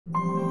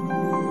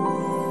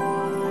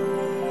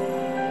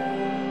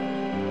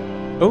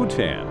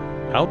OTAN,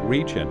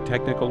 Outreach and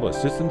Technical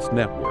Assistance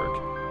Network.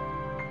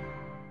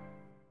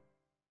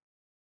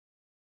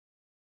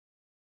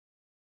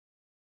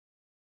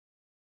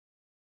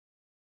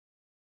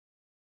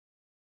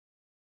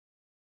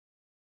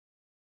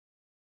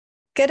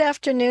 Good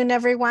afternoon,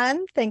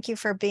 everyone. Thank you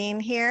for being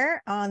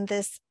here on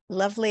this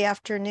lovely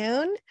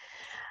afternoon.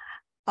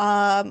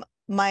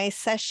 My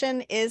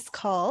session is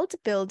called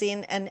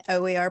Building an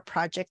OER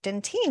Project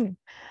and Team.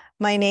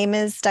 My name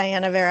is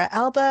Diana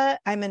Vera-Alba.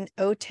 I'm an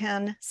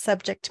OTAN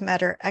subject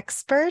matter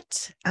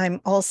expert.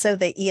 I'm also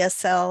the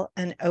ESL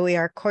and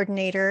OER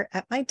coordinator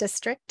at my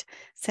district,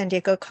 San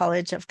Diego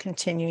College of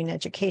Continuing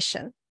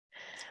Education.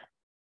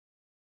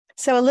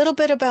 So a little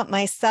bit about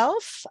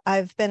myself.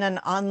 I've been an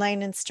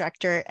online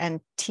instructor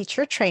and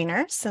teacher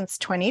trainer since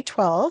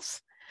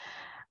 2012.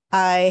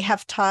 I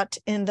have taught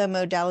in the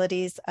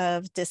modalities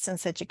of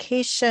distance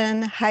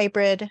education,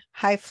 hybrid,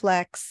 high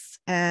flex,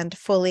 and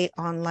fully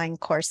online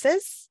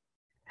courses.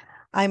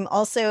 I'm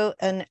also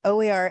an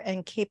OER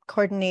and CAPE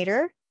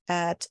coordinator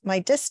at my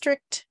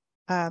district.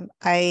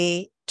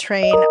 I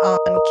train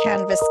on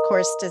Canvas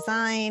course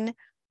design,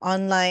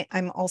 online.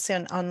 I'm also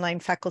an online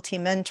faculty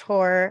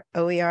mentor,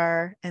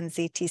 OER and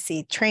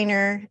ZTC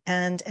trainer,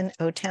 and an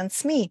OTAN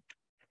SME.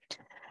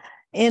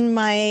 In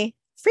my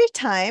free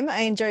time,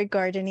 I enjoy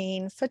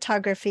gardening,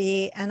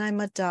 photography, and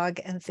I'm a dog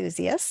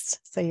enthusiast.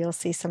 So you'll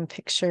see some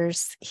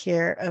pictures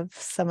here of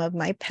some of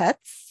my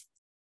pets.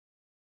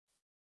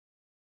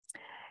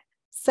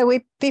 So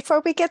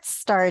before we get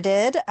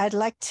started, I'd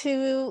like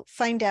to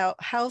find out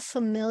how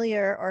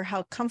familiar or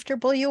how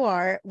comfortable you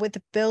are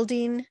with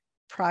building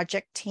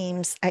project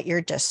teams at your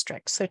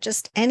district. So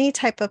just any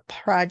type of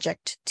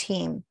project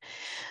team.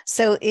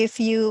 So if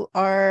you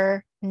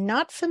are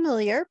not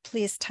familiar,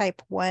 please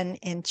type 1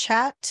 in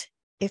chat.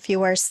 If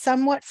you are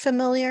somewhat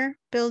familiar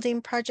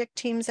building project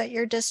teams at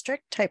your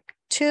district, type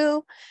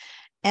 2.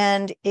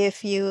 And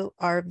if you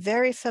are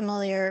very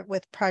familiar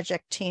with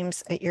project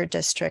teams at your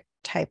district,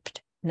 type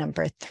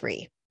number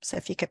 3. So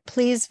if you could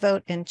please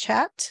vote in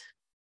chat.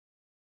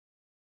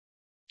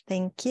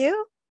 Thank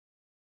you.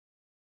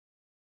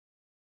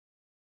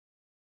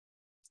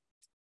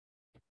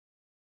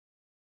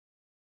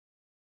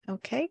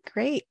 Okay,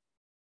 great.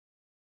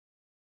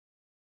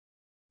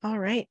 All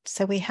right,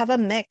 so we have a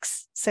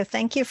mix. So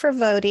thank you for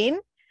voting.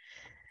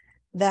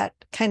 That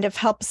kind of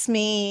helps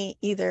me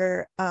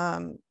either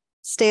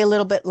stay a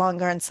little bit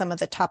longer on some of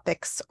the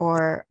topics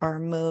or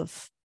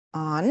move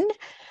on.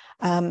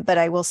 But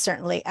I will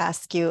certainly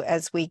ask you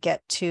as we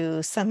get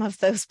to some of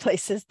those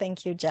places.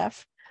 Thank you,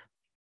 Jeff.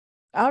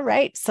 All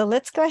right, so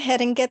let's go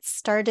ahead and get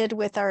started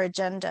with our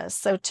agenda.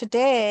 So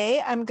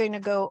today I'm going to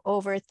go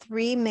over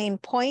 3 main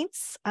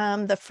points.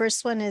 The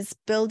first one is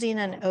building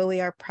an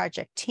OER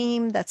project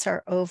team. That's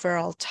our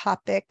overall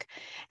topic.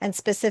 And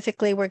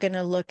specifically, we're going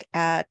to look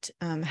at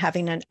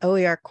having an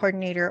OER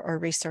coordinator or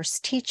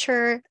resource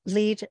teacher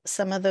lead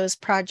some of those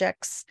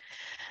projects,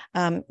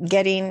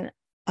 getting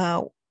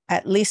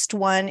at least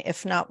 1,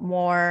 if not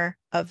more,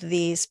 of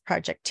these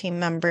project team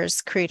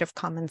members Creative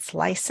Commons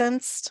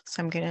licensed.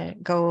 So I'm going to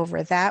go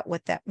over that,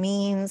 what that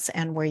means,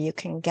 and where you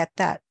can get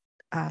that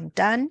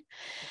done.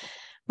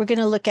 We're going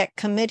to look at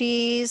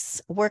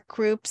committees, work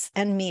groups,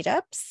 and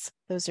meetups.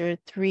 Those are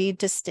 3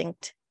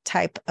 distinct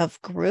type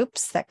of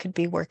groups that could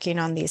be working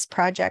on these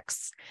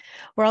projects.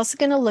 We're also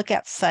going to look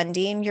at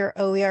funding your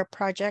OER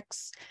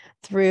projects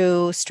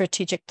through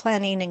strategic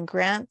planning and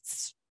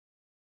grants.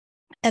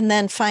 And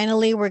then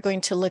finally, we're going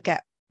to look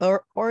at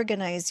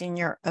organizing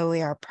your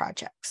OER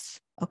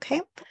projects.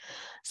 Okay,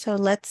 so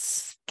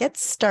let's get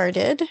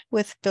started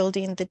with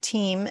building the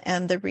team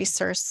and the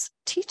resource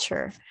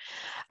teacher.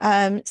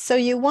 So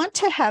you want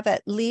to have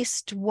at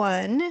least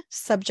 1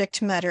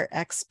 subject matter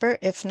expert,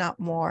 if not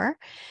more.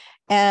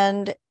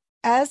 And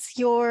as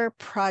your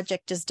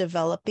project is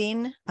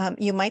developing,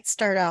 you might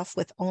start off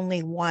with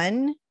only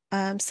 1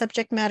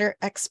 subject matter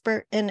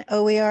expert in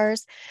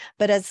OERs,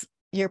 but as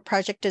your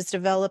project is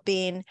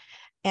developing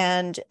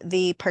and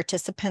the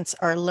participants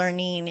are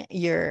learning,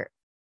 you're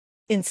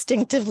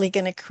instinctively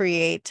going to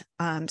create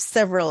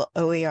several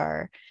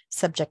OER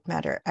subject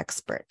matter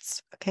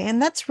experts. Okay,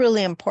 and that's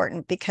really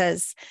important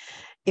because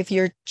if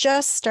you're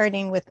just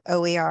starting with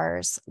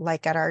OERs,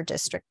 like at our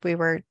district, we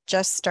were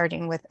just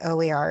starting with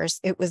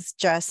OERs, it was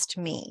just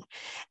me.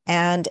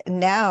 And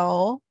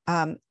now,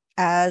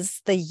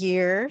 as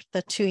the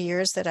 2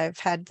 years that I've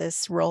had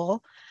this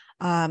role,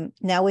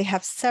 now we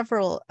have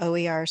several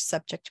OER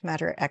subject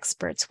matter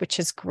experts, which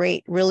is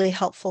great, really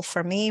helpful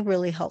for me,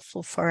 really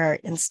helpful for our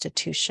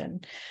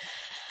institution.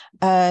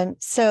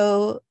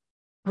 So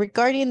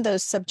regarding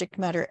those subject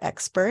matter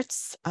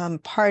experts,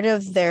 part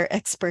of their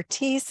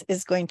expertise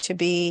is going to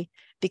be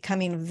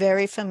becoming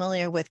very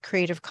familiar with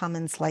Creative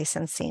Commons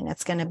licensing.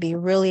 It's going to be a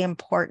really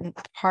important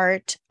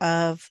part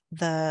of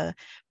the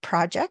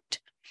project.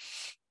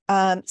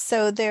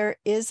 So there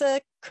is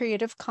a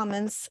Creative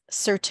Commons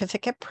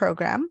certificate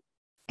program,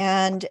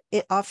 and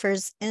it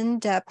offers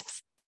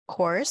in-depth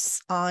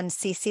course on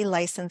CC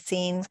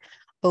licensing,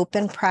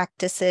 open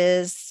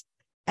practices,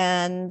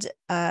 and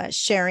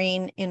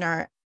sharing in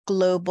our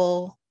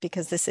global,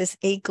 because this is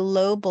a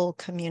global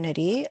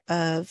community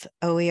of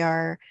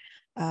OER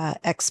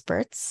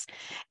experts.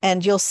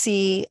 And you'll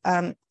see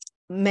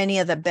many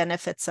of the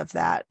benefits of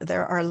that.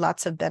 There are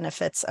lots of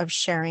benefits of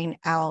sharing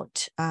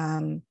out,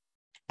 and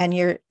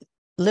you're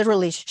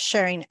literally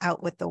sharing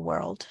out with the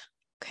world,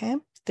 okay,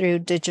 through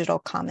digital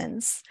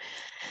commons.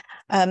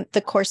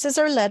 The courses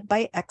are led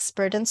by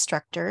expert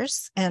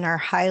instructors and are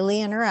highly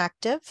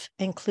interactive,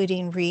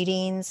 including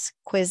readings,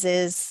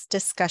 quizzes,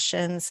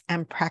 discussions,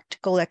 and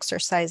practical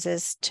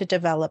exercises to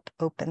develop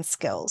open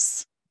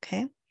skills,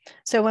 okay?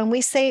 So when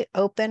we say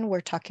open,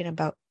 we're talking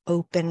about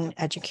open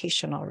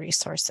educational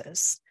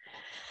resources.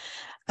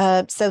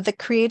 So the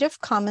Creative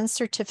Commons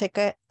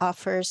certificate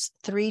offers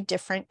 3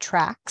 different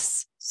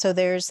tracks. So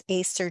there's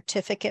a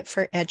certificate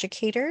for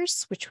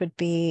educators, which would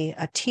be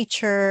a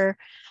teacher,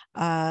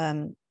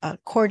 a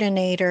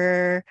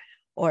coordinator,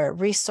 or a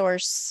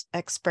resource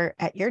expert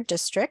at your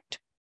district.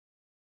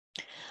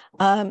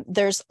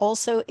 There's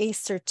also a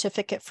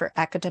certificate for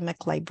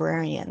academic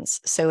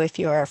librarians. So if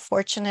you are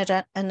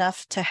fortunate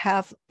enough to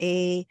have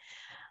a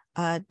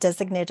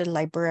designated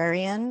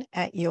librarian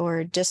at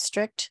your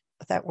district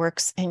that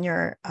works in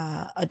your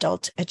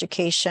adult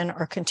education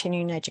or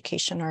continuing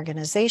education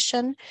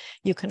organization,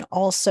 you can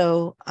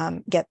also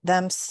get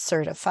them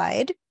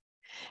certified.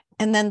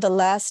 And then the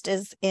last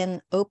is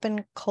an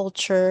Open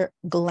Culture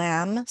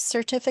GLAM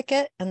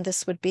certificate, and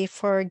this would be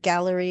for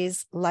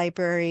galleries,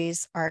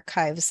 libraries,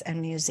 archives,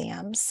 and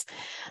museums.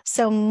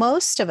 So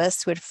most of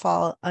us would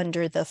fall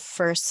under the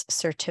first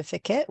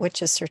certificate,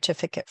 which is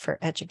Certificate for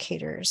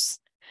Educators.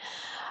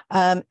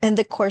 And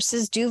the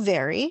courses do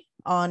vary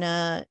on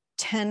a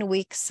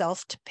 10-week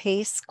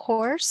self-paced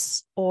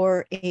course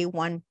or a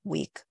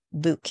 1-week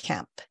boot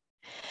camp.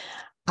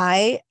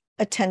 I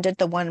attended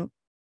the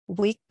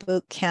 1-week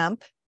boot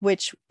camp,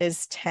 which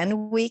is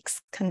 10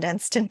 weeks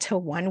condensed into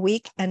 1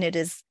 week, and it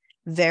is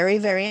very,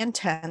 very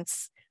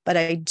intense, but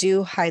I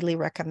do highly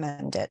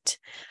recommend it.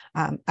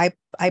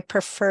 I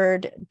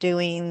preferred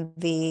doing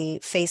the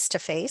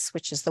face-to-face,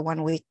 which is the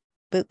 1-week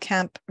boot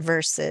camp,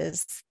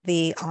 versus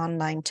the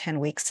online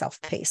 10-week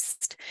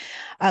self-paced.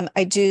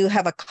 I do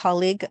have a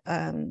colleague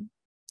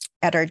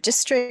at our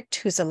district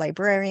who's a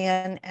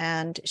librarian,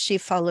 and she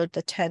followed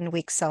the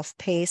 10-week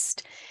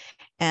self-paced,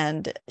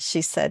 and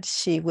she said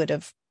she would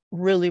have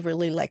really,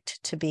 really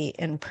liked to be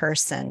in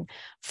person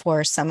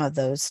for some of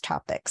those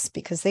topics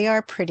because they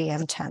are pretty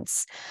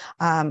intense.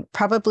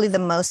 Probably the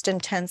most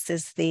intense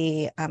is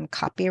the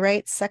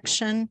copyright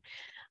section,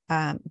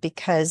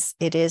 because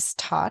it is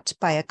taught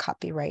by a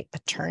copyright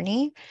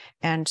attorney.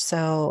 And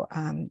so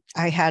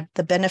I had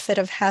the benefit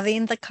of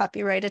having the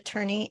copyright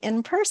attorney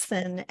in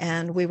person,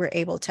 and we were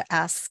able to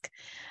ask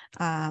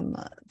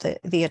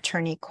the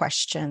attorney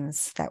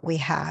questions that we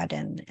had,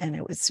 and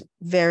it was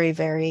very,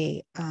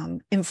 very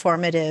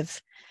informative.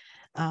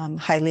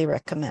 Highly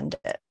recommend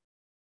it.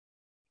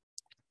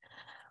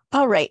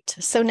 All right,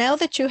 so now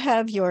that you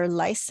have your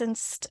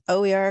licensed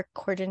OER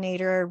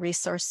coordinator,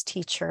 resource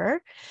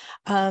teacher,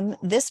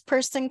 this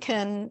person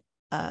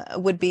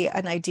would be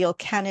an ideal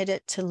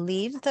candidate to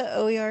lead the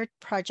OER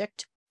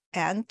project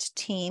and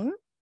team.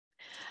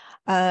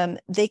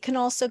 They can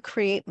also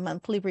create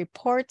monthly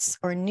reports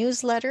or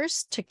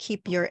newsletters to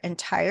keep your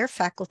entire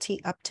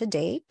faculty up to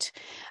date.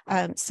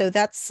 So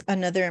that's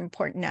another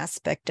important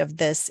aspect of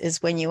this,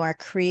 is when you are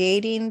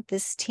creating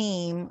this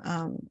team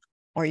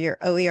or your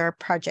OER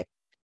project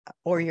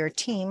or your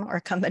team, or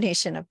a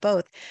combination of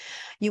both,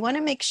 you want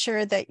to make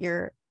sure that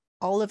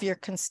all of your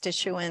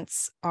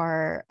constituents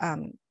are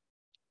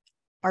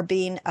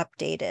being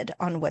updated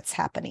on what's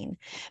happening,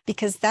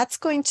 because that's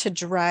going to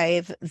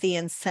drive the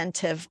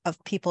incentive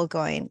of people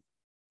going,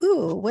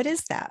 ooh, what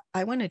is that?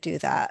 I want to do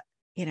that,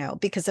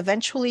 because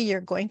eventually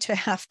you're going to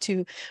have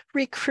to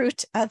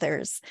recruit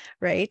others,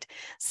 right?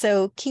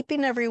 So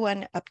keeping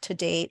everyone up to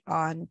date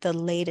on the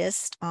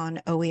latest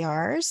on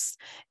OERs,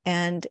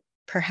 and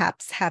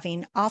perhaps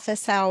having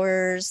office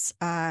hours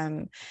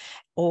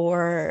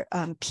or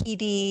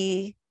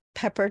PD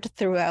peppered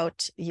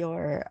throughout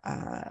your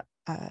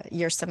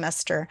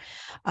semester,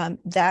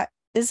 that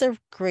is a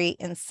great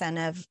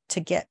incentive to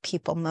get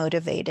people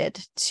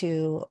motivated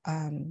to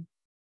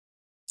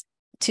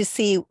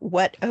see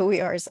what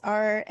OERs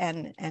are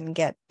and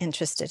get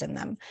interested in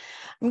them.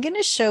 I'm going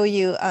to show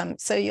you,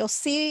 so you'll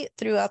see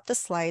throughout the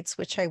slides,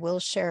 which I will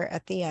share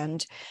at the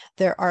end,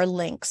 there are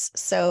links.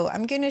 So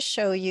I'm going to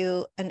show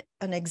you an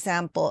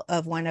example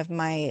of one of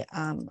my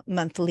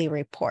monthly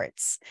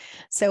reports.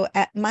 So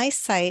at my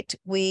site,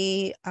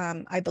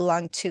 I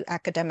belong to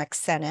Academic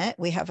Senate.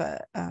 We have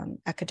a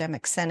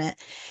Academic Senate,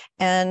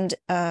 and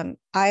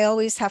I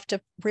always have to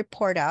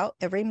report out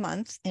every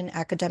month in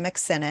Academic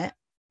Senate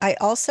I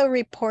also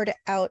report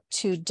out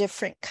to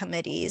different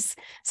committees.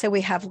 So we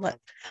have,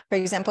 for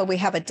example, we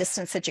have a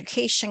distance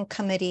education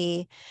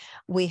committee.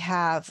 We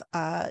have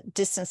a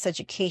distance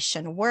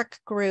education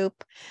work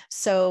group.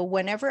 So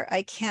whenever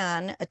I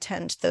can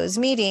attend those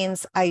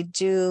meetings, I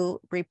do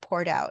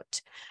report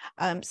out.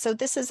 So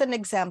this is an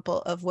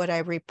example of what I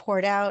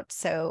report out.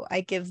 So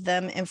I give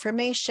them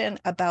information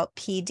about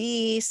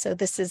PD. So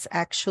this is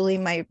actually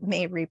my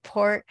May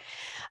report.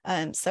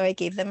 So I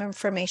gave them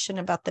information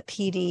about the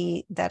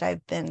PD that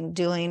I've been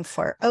doing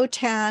for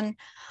OTAN.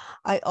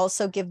 I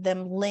also give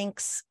them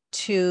links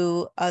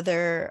to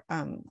other,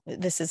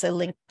 this is a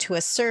link to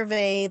a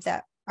survey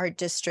that our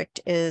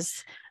district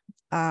sends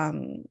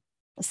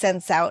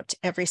out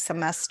every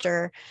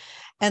semester.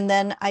 And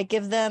then I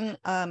give them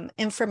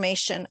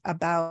information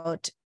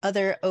about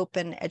other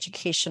open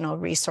educational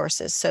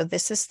resources. So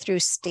this is through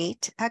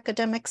State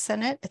Academic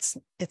Senate.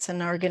 It's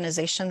an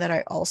organization that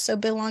I also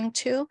belong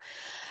to.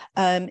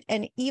 And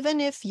even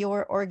if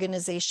your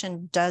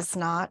organization does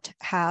not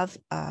have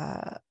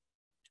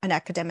an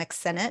academic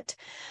senate,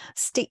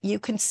 you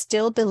can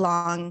still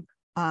belong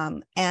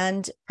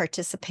and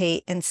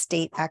participate in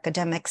State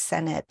Academic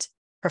Senate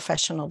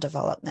professional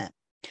development.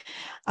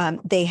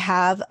 They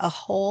have a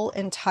whole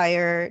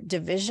entire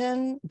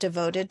division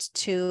devoted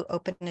to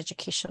open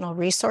educational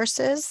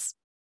resources.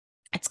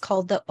 It's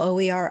called the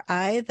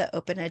OERI, the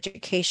Open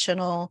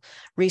Educational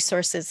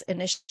Resources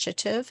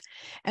Initiative.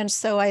 And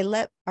so I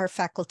let our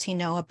faculty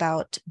know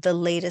about the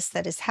latest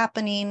that is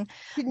happening.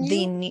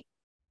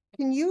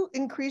 Can you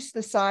increase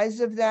the size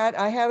of that?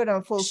 I have it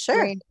on full Sure.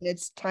 screen and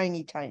it's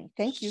tiny, tiny.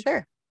 Thank you.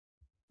 Sure.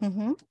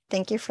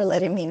 Thank you for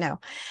letting me know.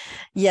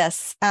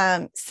 Yes.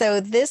 So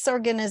this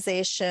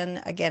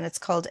organization, again, it's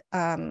called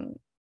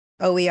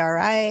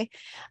OERI.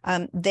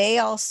 They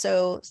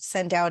also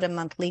send out a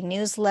monthly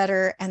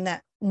newsletter, and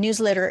that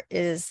newsletter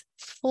is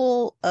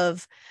full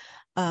of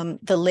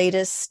the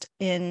latest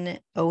in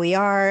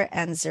OER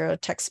and zero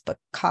textbook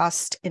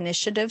cost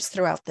initiatives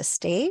throughout the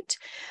state.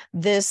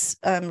 This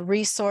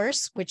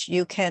resource, which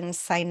you can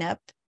sign up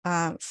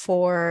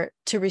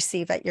to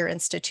receive at your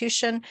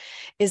institution,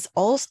 is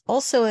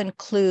also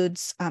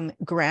includes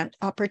grant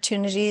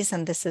opportunities,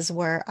 and this is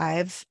where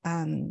I've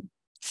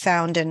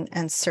found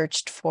and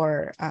searched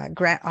for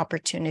grant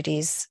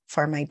opportunities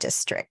for my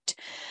district.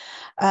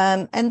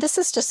 And this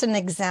is just an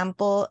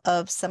example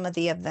of some of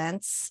the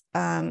events.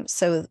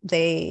 So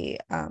they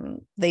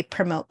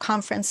promote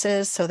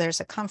conferences. So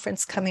there's a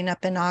conference coming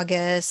up in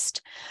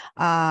August.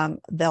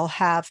 They'll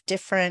have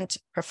different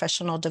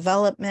professional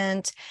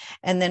development.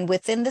 And then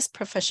within this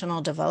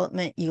professional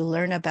development, you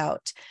learn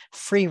about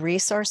free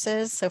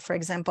resources. So for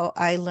example,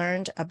 I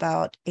learned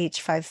about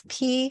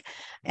H5P,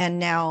 and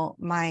now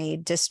my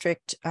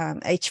district,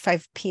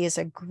 H5P is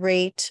a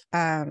great,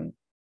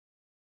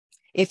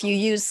 if you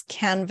use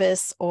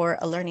Canvas or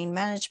a learning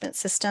management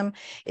system,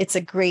 it's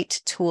a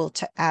great tool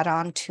to add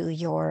on to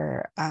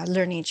your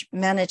learning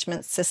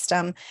management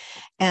system.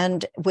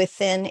 And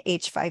within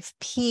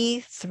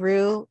H5P,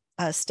 through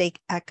State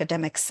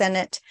Academic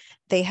Senate,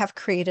 they have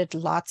created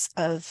lots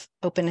of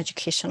open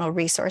educational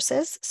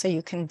resources. So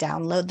you can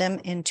download them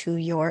into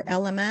your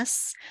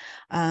LMS.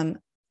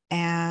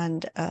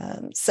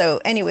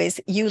 So anyways,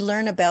 you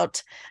learn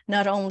about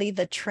not only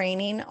the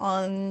training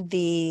on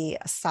the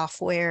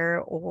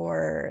software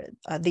or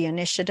the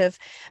initiative,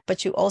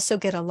 but you also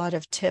get a lot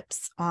of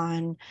tips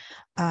on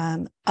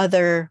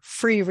other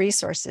free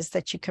resources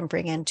that you can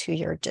bring into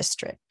your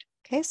district.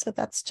 Okay, so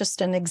that's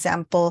just an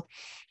example.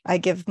 I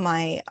give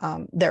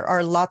there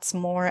are lots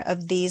more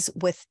of these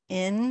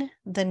within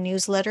the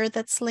newsletter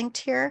that's linked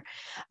here,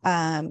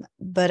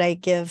 but I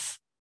give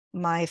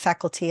my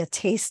faculty a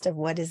taste of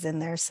what is in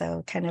there,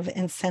 so kind of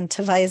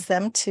incentivize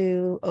them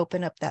to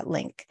open up that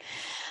link.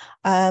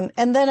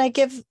 And then I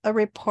give a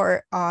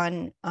report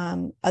on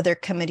other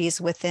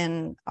committees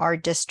within our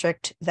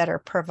district that are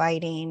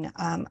providing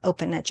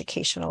open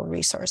educational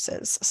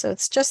resources. So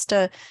it's just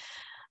a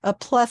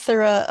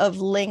plethora of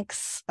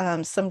links.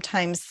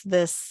 Sometimes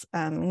this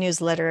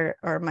newsletter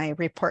or my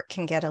report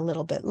can get a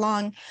little bit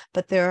long,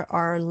 but there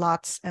are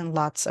lots and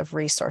lots of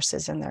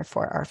resources in there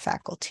for our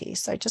faculty.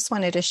 So I just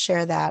wanted to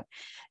share that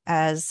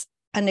as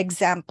an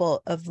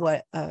example of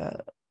what a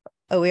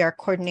OER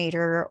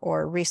coordinator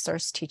or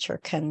resource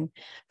teacher can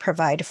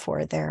provide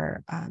for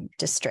their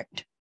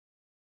district.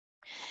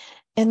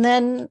 And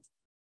then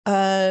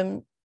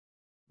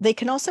they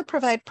can also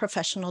provide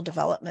professional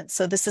development.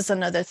 So this is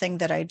another thing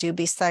that I do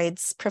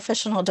besides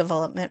professional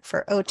development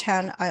for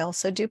OTAN. I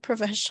also do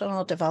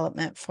professional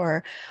development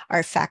for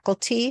our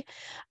faculty.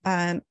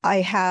 I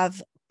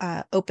have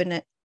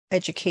open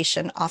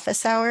education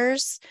office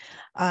hours,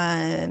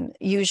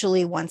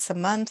 usually once a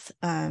month.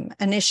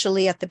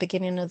 Initially at the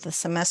beginning of the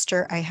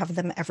semester, I have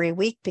them every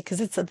week because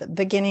it's at the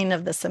beginning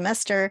of the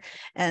semester,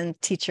 and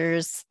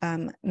teachers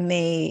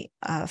may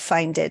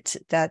find it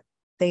that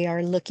they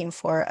are looking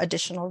for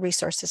additional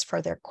resources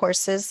for their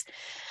courses.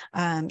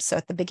 So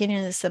at the beginning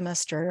of the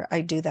semester,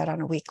 I do that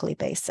on a weekly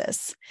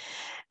basis.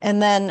 And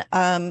then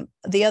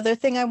the other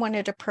thing I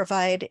wanted to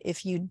provide,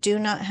 if you do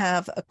not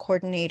have a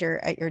coordinator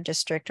at your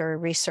district or a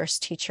resource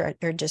teacher at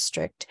your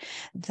district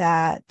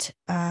that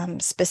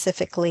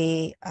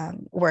specifically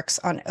works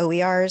on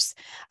OERs,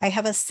 I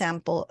have a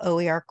sample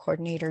OER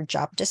coordinator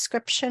job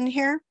description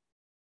here.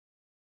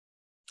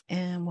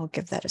 And we'll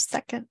give that a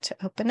second to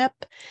open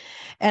up.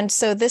 And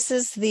so this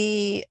is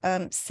the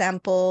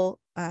sample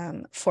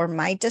for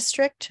my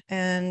district,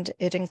 and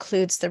it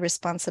includes the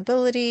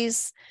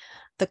responsibilities,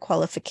 the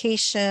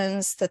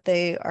qualifications that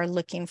they are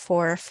looking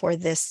for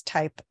this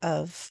type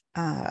of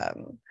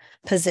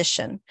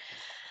position.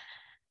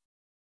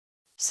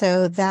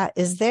 So that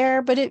is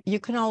there, but you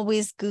can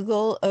always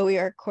Google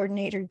OER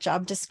coordinator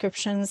job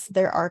descriptions.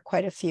 There are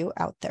quite a few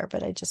out there,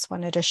 but I just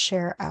wanted to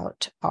share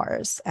out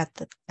ours at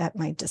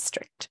my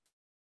district.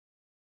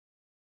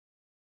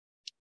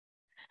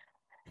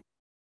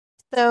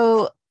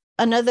 So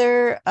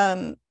another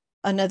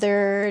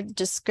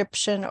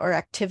description or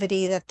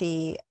activity that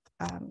the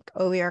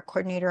OER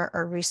coordinator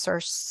or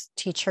resource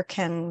teacher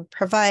can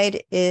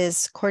provide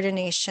is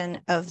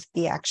coordination of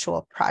the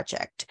actual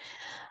project.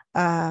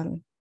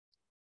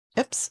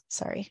 Oops,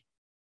 sorry,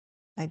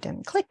 I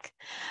didn't click.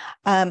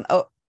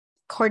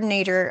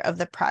 Coordinator of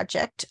the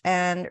project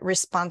and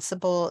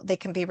they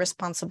can be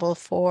responsible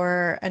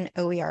for an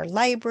OER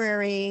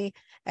library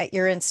at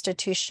your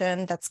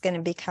institution. That's going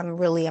to become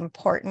really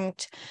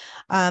important.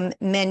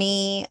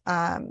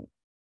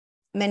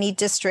 Many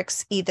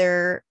districts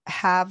either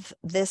have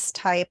this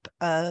type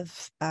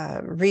of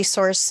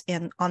resource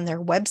on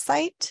their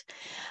website.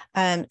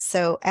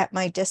 So at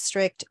my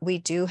district, we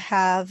do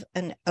have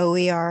an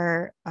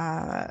OER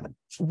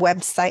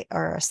website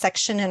or a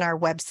section in our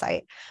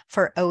website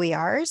for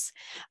OERs,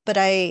 but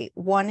I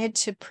wanted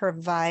to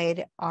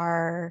provide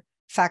our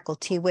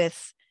faculty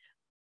with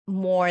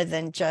more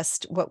than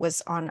just what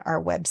was on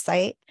our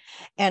website.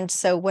 And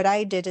so what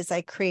I did is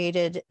I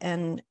created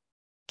an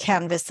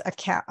Canvas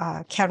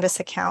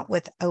account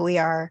with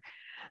OER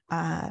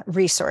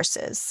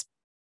resources.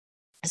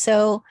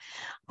 So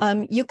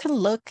you can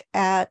look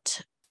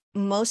at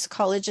most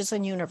colleges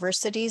and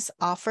universities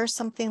offer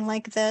something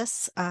like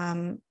this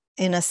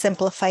in a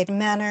simplified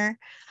manner.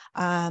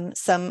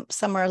 Some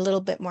are a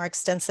little bit more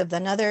extensive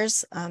than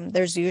others.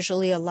 There's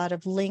usually a lot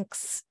of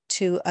links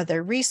to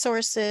other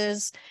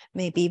resources,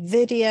 maybe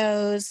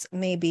videos,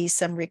 maybe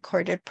some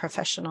recorded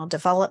professional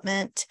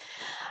development.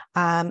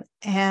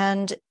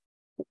 And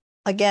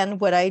again,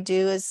 what I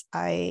do is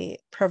I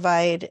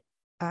provide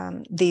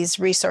these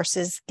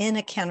resources in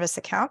a Canvas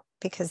account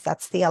because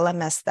that's the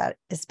LMS that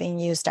is being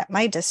used at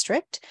my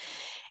district.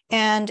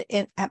 And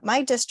at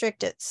my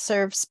district, it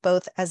serves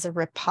both as a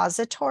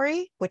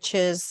repository, which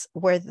is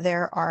where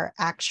there are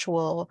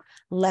actual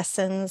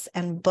lessons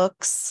and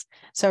books.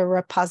 So a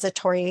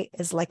repository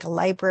is like a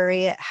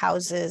library. It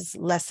houses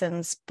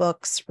lessons,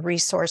 books,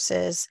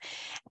 resources,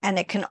 and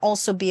it can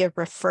also be a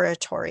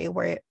referatory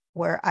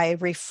where I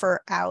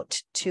refer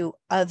out to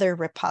other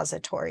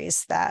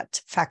repositories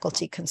that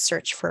faculty can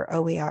search for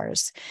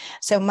OERs.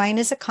 So mine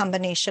is a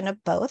combination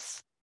of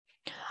both.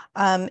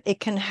 It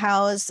can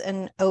house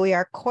an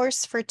OER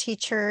course for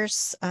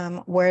teachers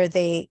where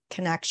they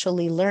can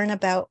actually learn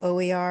about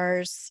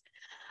OERs.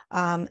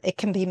 It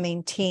can be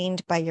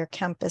maintained by your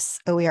campus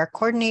OER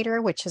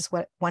coordinator, which is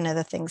one of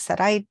the things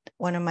that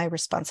one of my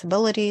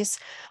responsibilities,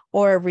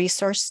 or a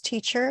resource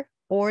teacher,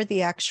 or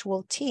the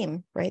actual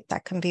team, right?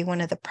 That can be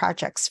one of the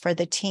projects for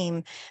the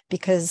team,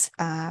 because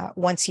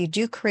once you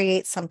do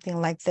create something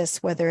like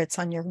this, whether it's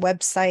on your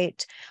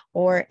website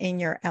or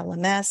in your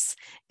LMS,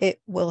 it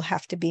will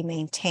have to be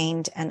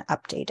maintained and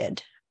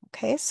updated.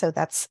 Okay, so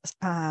that's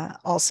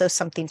also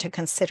something to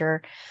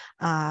consider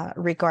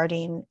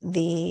regarding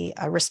the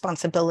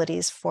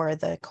responsibilities for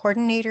the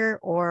coordinator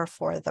or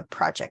for the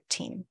project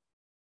team.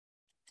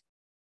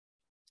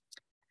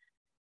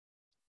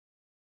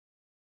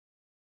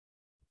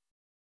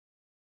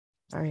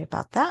 Sorry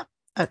about that.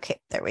 Okay,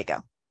 there we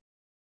go.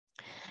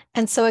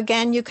 And so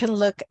again, you can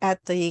look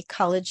at the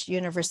college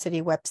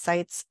university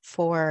websites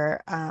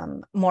for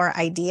more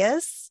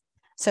ideas.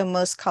 So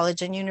most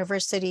college and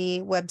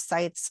university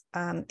websites,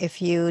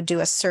 if you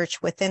do a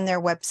search within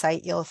their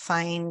website, you'll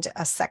find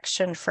a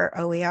section for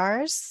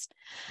OERs.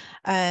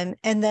 And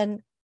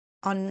then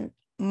on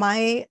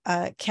my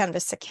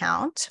Canvas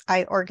account,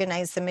 I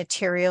organize the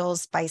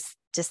materials by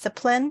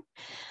discipline.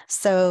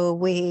 So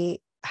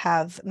we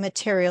have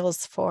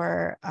materials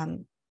for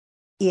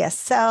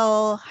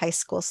ESL, high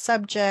school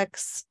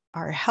subjects,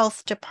 our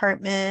health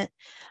department,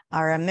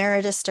 our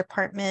emeritus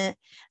department.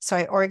 So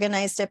I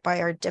organized it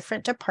by our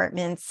different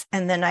departments,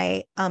 and then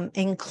I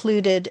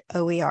included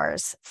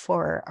OERs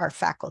for our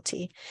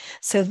faculty.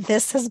 So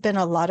this has been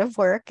a lot of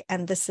work,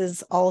 and this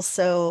is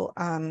also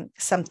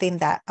something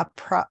that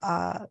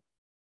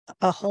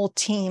a whole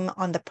team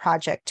on the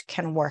project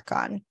can work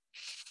on.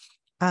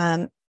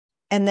 And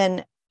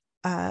then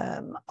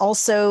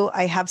Also,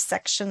 I have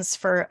sections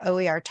for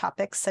OER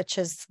topics such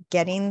as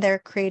getting their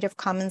Creative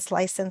Commons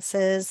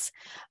licenses,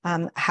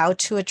 how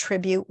to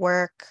attribute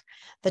work,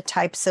 the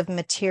types of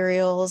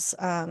materials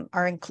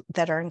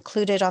that are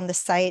included on the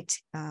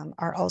site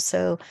are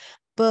also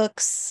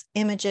books,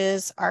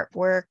 images,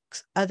 artwork,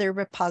 other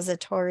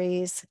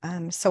repositories.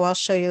 So I'll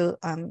show you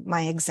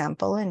my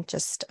example in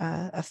just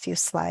a few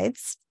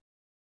slides.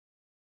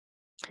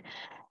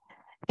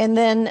 And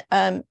then,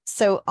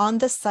 so on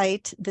the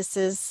site, this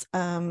is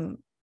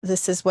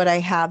what I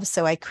have.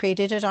 So I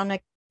created it on a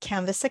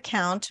Canvas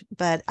account,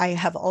 but I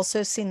have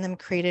also seen them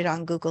created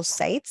on Google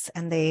Sites,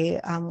 and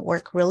they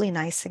work really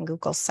nice in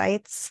Google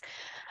Sites.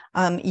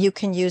 You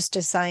can use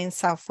design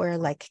software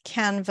like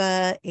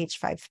Canva,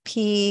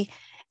 H5P.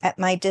 At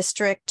my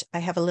district, I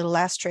have a little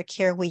asterisk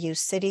here. We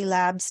use City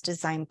Labs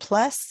Design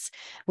Plus,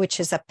 which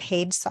is a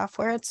paid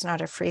software. It's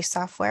not a free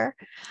software,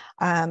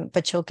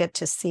 but you'll get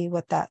to see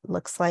what that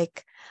looks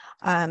like.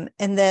 And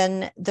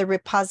then the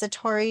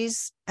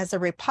repositories, as a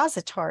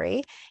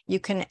repository, you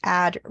can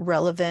add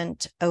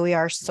relevant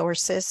OER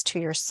sources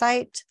to your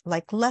site,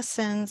 like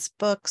lessons,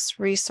 books,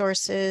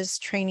 resources,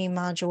 training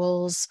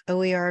modules,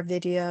 OER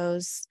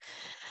videos.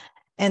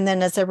 And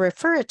then as a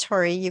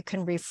referatory, you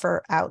can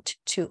refer out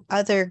to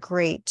other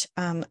great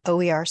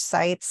OER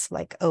sites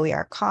like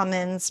OER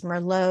Commons,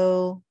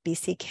 Merlot,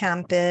 BC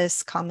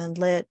Campus, Common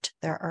Lit.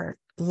 There are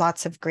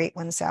lots of great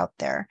ones out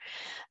there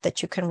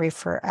that you can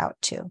refer out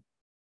to.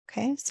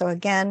 Okay, so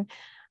again,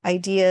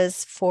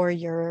 ideas for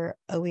your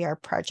OER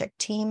project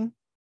team.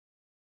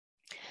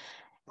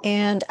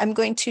 And I'm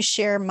going to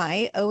share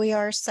my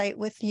OER site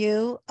with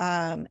you.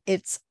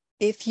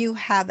 If you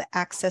have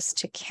access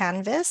to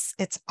Canvas,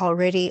 it's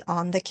already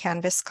on the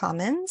Canvas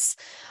Commons.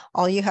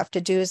 All you have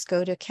to do is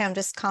go to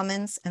Canvas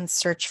Commons and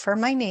search for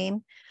my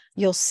name.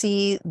 You'll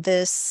see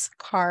this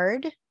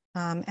card,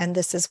 and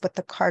this is what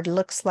the card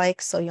looks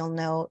like. So you'll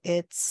know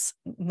it's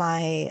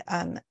my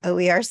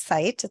OER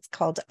site. It's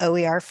called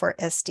OER for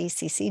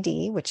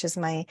SDCCD, which is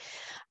my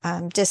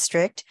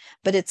district,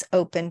 but it's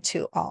open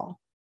to all.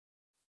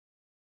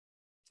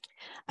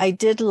 I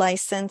did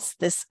license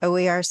this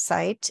OER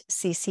site,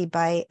 CC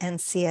by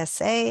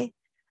NCSA.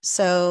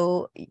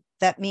 So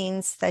that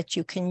means that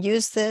you can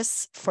use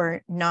this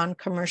for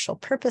non-commercial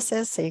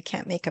purposes, so you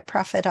can't make a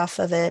profit off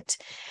of it.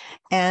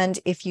 And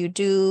if you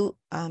do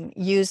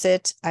use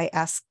it, I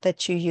ask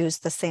that you use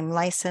the same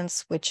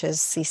license, which is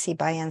CC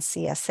by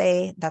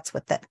NCSA. That's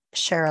what that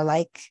share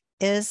alike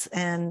is.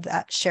 And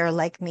that share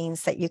alike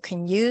means that you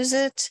can use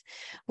it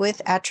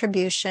with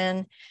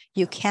attribution.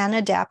 You can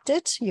adapt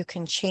it, you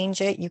can change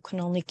it, you can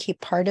only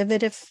keep part of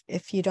it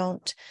if you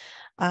don't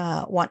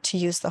want to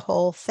use the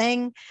whole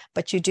thing,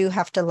 but you do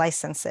have to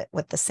license it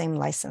with the same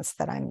license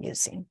that I'm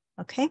using,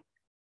 okay?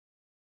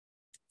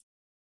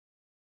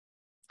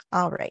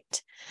 All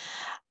right.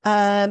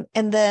 And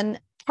then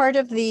part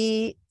of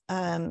the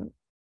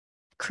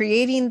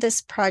creating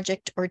this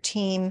project or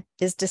team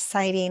is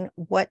deciding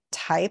what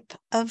type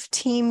of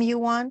team you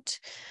want,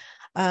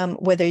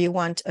 whether you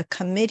want a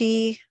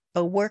committee,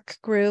 a work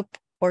group,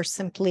 or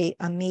simply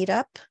a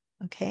meetup,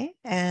 okay?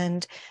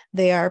 And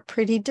they are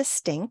pretty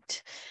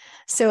distinct.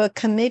 So a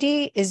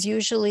committee is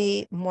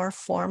usually more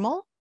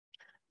formal.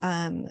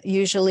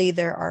 Usually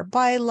there are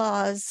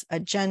bylaws,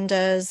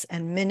 agendas,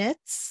 and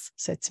minutes.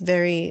 So it's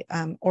very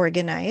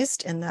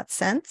organized in that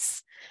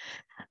sense.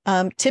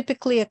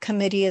 Typically, a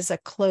committee is a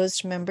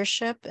closed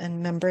membership,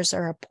 and members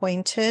are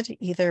appointed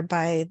either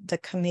by the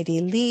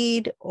committee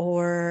lead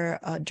or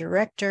a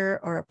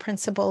director or a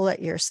principal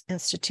at your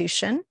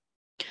institution.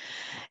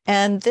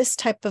 And this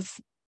type of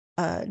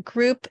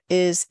group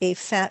is a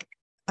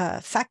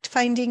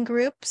fact-finding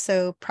group.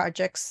 So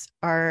projects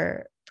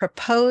are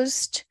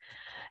proposed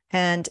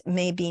and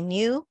may be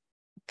new,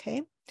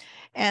 okay?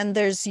 And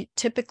there's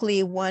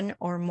typically one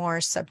or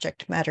more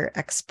subject matter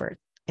experts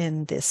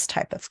in this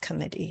type of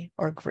committee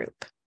or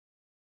group.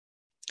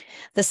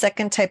 The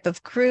second type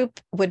of group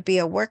would be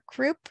a work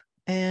group,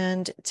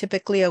 and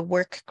typically a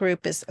work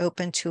group is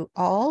open to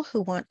all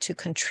who want to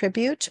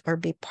contribute or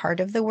be part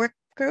of the work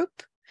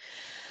group.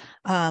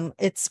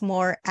 It's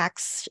more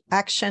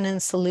action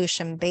and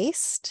solution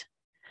based.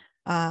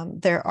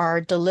 There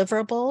are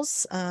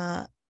deliverables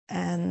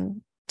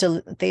and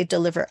they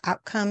deliver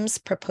outcomes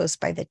proposed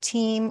by the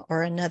team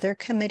or another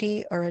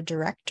committee or a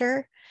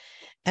director.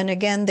 And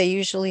again, they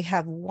usually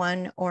have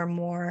one or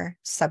more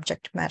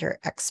subject matter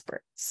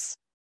experts,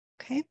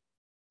 okay?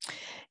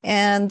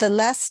 And the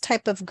last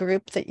type of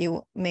group that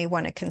you may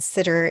want to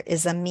consider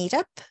is a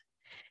meetup.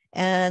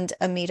 And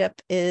a meetup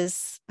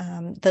is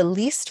the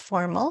least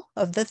formal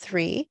of the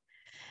three.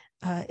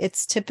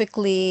 It's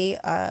typically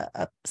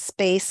a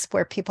space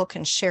where people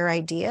can share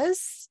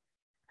ideas.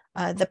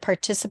 The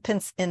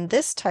participants in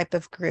this type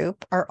of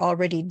group are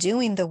already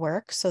doing the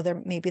work,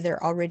 so maybe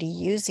they're already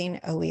using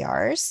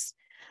OERs.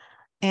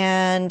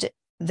 And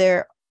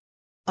there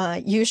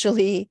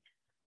usually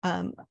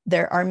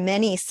there are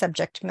many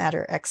subject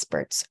matter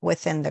experts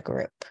within the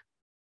group.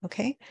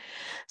 Okay,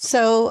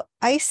 so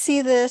I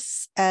see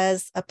this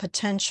as a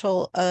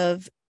potential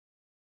of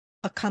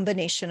a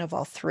combination of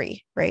all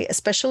three, right?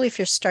 Especially if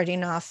you're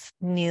starting off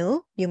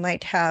new, you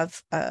might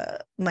have,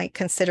 might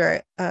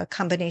consider a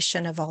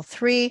combination of all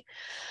three.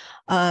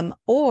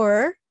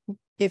 Or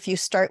if you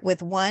start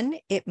with one,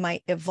 it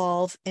might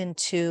evolve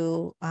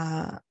into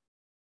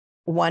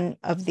one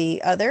of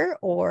the other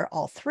or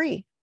all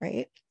three,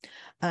 right?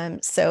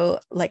 So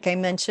like I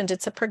mentioned,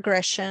 it's a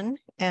progression.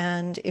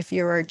 And if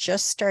you are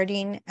just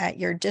starting at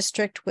your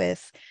district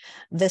with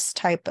this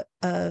type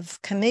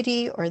of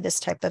committee or this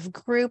type of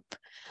group,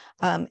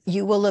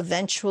 you will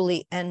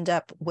eventually end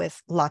up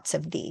with lots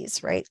of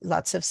these, right?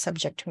 Lots of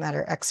subject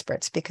matter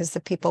experts, because the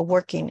people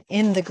working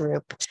in the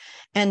group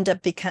end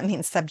up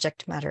becoming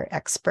subject matter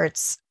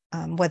experts,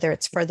 whether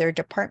it's for their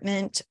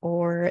department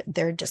or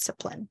their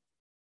discipline.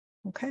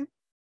 Okay,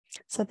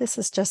 so this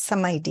is just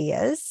some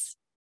ideas.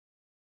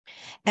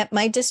 At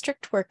my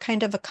district, we're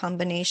kind of a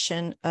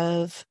combination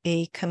of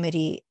a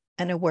committee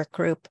and a work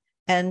group.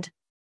 And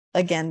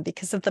again,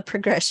 because of the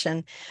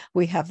progression,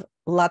 we have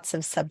lots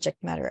of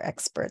subject matter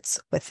experts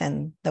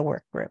within the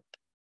work group.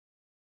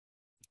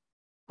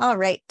 All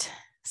right,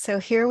 so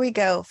here we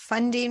go.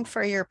 Funding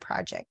for your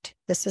project.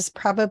 This is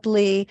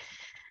probably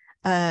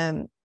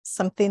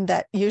something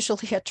that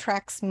usually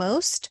attracts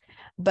most,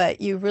 but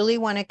you really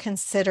want to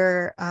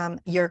consider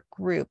your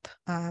group.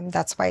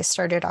 That's why I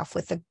started off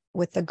with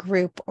a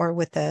group or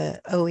with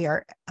the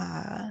OER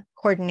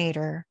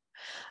coordinator,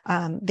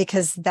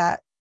 because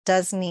that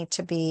does need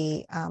to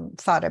be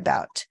thought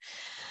about.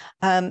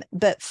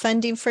 But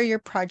funding for your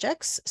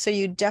projects. So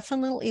you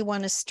definitely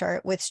want to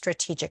start with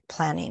strategic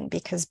planning,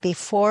 because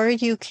before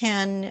you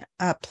can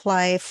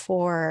apply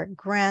for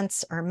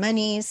grants or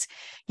monies,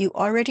 you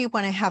already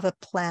want to have a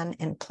plan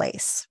in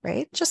place,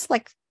 right? Just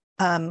like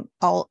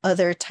all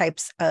other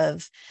types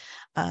of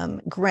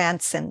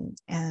grants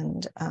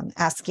and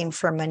asking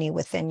for money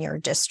within your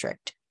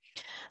district.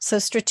 So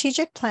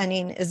strategic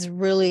planning is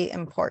really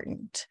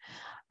important.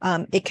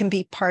 It can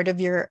be part of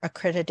your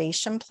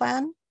accreditation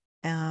plan,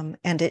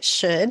 and it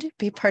should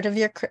be part of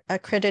your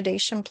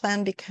accreditation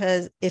plan,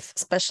 because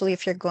especially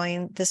if you're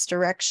going this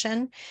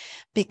direction,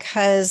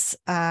 because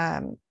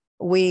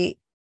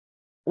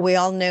we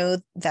all know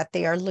that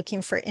they are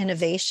looking for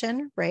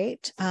innovation,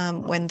 right?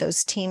 When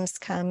those teams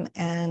come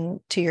and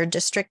to your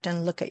district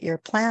and look at your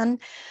plan,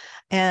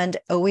 and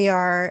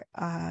OER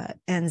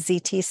and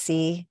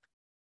ZTC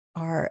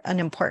are an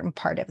important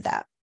part of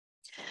that.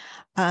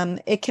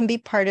 It can be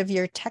part of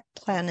your tech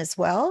plan as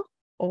well,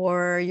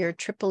 or your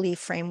EEE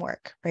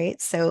framework,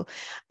 right? So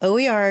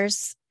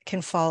OERs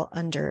can fall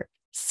under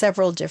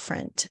several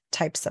different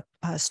types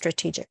of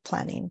strategic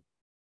planning.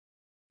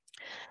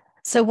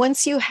 So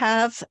once you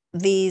have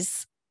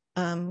these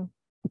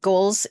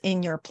goals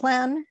in your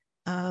plan,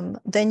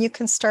 then you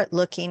can start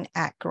looking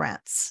at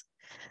grants.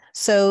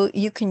 So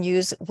you can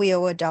use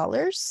WIOA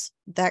dollars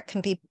that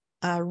can be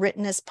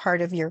written as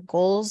part of your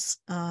goals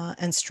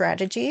and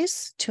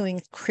strategies to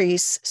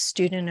increase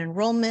student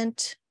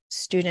enrollment,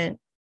 student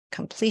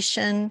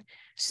completion,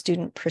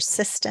 student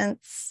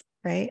persistence,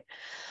 right?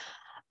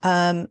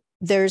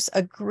 There's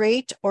a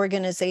great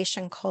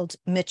organization called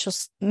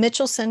Mitchelson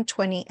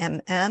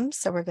 20MM.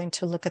 So we're going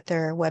to look at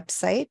their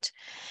website,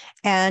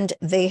 and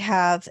they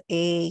have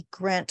a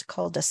grant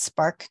called a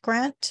Spark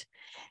grant.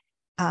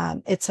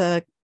 It's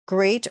a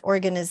great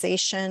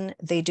organization.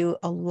 They do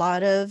a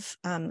lot of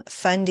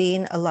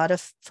funding, a lot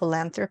of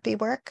philanthropy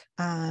work.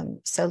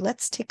 So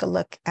let's take a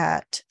look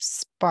at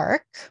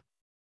Spark.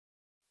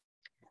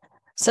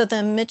 So the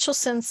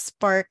Mitchelson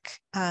Spark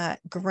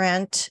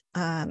grant,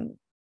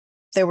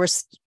 there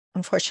was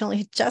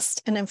unfortunately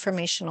just an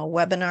informational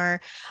webinar,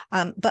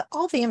 but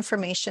all the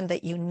information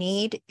that you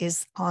need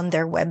is on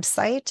their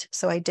website.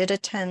 So I did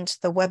attend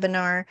the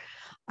webinar.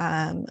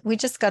 We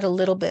just got a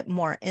little bit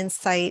more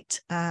insight,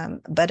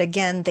 but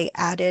again, they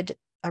added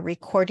a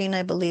recording,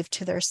 I believe,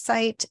 to their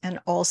site, and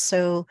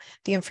also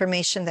the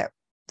information that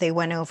they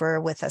went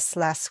over with us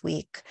last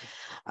week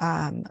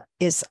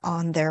is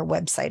on their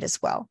website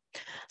as well.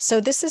 So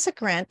this is a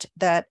grant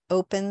that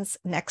opens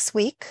next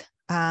week,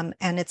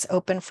 and it's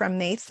open from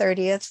May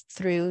 30th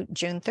through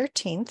June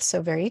 13th,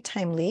 so very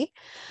timely.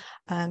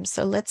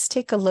 So let's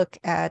take a look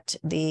at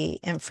the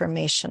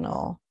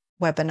informational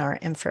webinar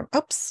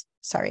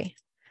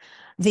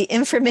The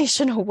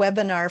informational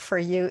webinar for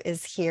you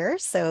is here.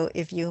 So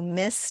if you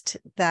missed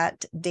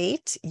that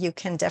date, you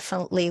can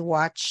definitely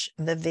watch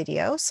the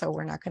video. So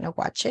we're not going to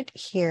watch it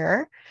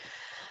here.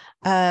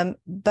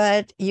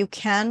 But you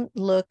can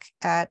look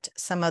at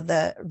some of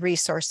the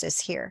resources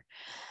here.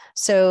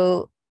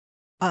 So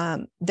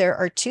there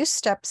are two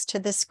steps to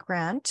this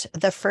grant.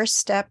 The first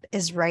step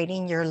is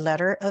writing your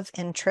letter of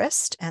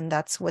interest, and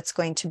that's what's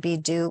going to be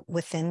due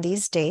within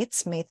these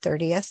dates, May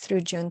 30th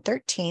through June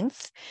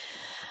 13th.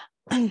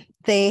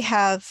 They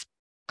have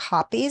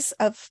copies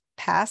of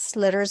past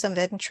letters of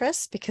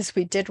interest, because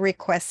we did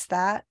request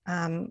that.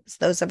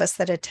 Those of us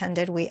that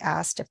attended, we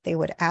asked if they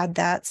would add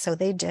that, so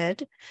they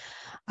did.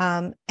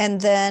 And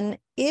then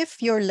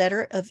if your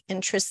letter of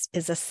interest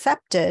is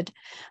accepted,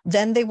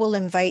 then they will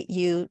invite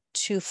you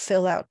to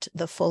fill out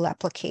the full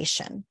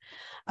application.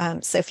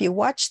 So if you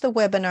watch the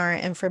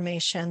webinar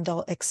information,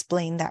 they'll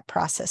explain that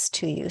process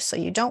to you. So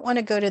you don't want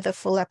to go to the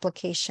full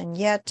application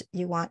yet.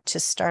 You want to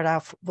start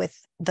off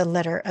with the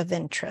letter of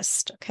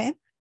interest, okay?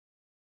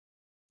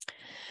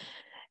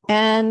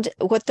 And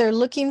what they're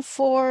looking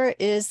for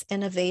is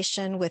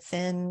innovation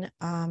within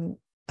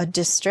a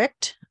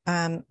district.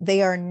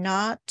 They are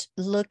not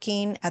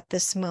looking at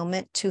this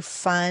moment to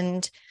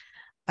fund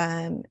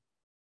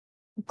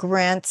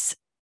grants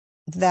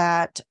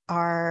that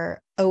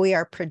are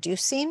OER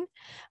producing,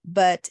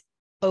 but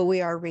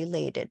OER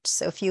related.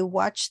 So if you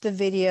watch the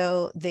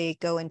video, they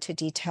go into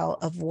detail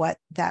of what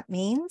that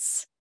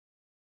means.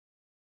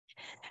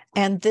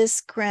 And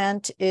this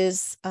grant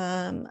is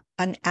an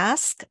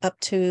ask up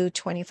to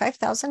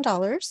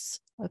 $25,000,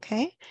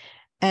 okay?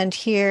 And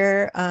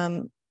here,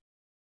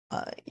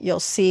 you'll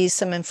see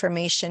some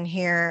information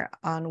here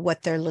on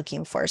what they're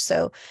looking for.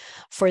 So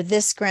for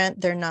this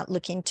grant, they're not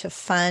looking to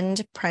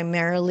fund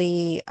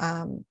primarily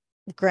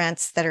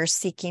grants that are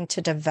seeking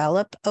to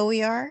develop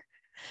OER,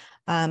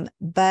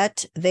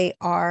 but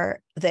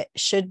that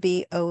should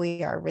be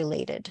OER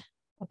related,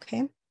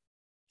 okay?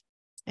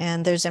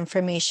 And there's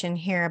information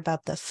here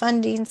about the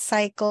funding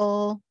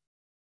cycle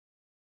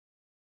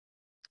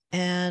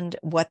and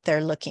what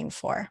they're looking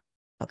for.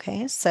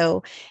 Okay,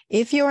 so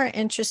if you are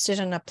interested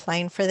in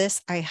applying for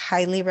this, I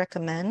highly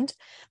recommend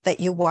that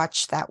you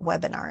watch that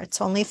webinar.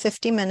 It's only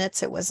 50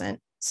 minutes. It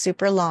wasn't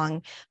super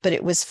long, but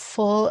it was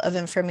full of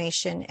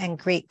information and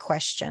great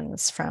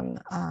questions from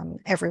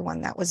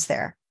everyone that was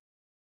there.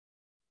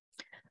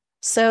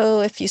 So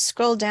if you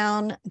scroll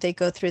down, they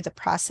go through the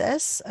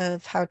process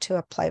of how to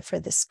apply for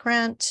this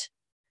grant,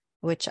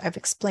 which I've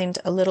explained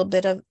a little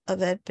bit of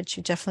it, but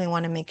you definitely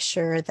want to make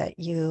sure that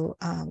you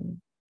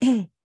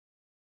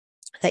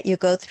that you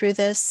go through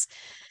this.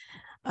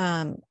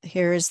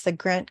 Here's the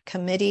grant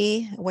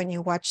committee. When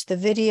you watch the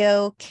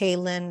video,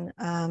 Kaylin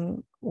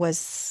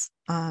was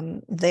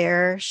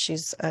there.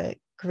 She's a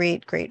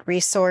great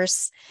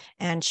resource,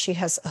 and she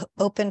has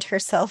opened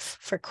herself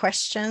for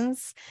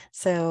questions.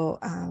 So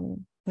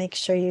make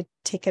sure you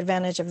take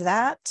advantage of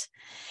that.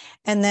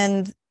 And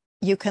then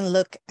you can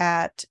look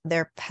at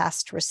their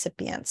past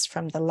recipients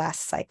from the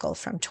last cycle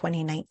from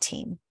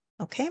 2019,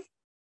 okay?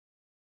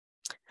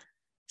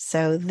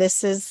 So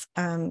this is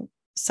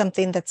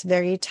something that's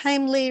very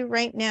timely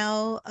right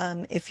now.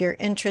 If you're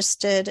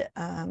interested,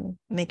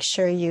 make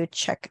sure you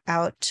check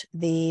out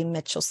the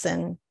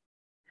Mitchelson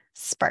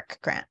Spark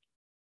Grant,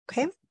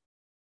 okay?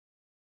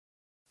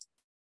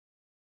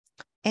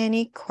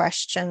 Any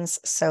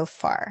questions so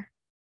far?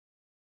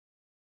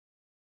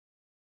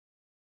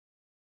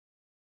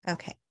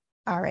 Okay,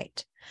 all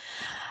right.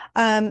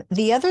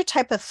 The other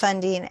type of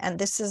funding, and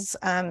this is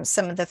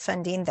some of the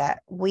funding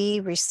that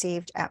we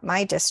received at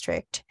my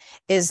district,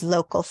 is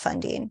local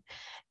funding.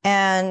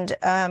 And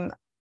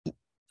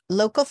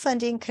local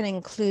funding can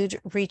include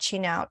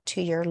reaching out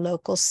to your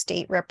local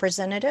state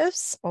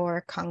representatives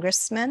or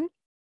congressmen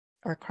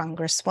or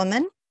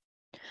congresswoman.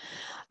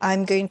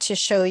 I'm going to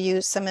show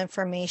you some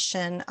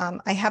information.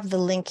 I have the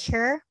link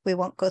here. We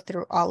won't go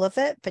through all of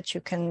it, but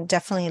you can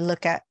definitely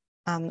look at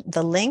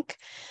the link.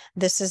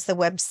 This is the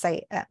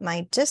website at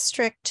my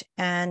district,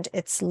 and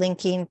it's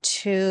linking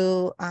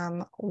to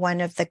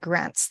one of the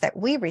grants that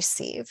we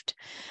received.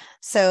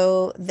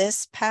 So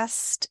this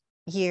past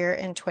year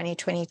in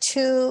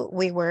 2022,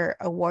 we were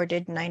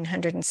awarded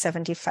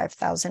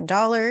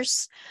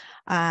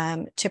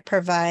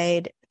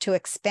 $975,000 to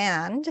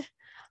expand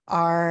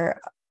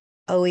our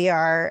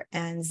OER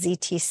and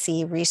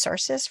ZTC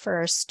resources for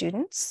our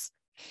students.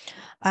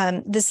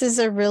 This is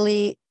a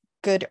really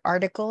good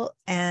article,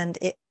 and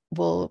it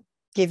will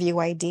give you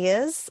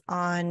ideas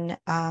on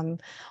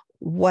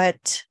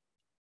what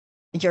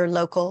your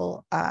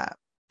local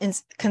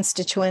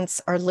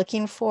constituents are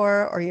looking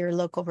for, or your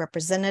local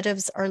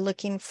representatives are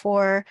looking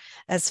for,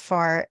 as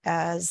far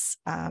as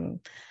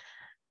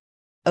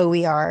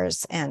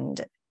OERs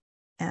and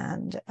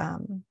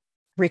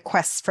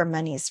requests for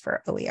monies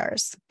for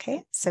OERs.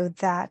 Okay, so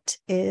that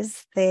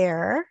is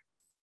there.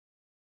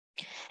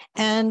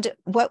 And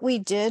what we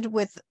did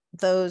with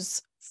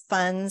those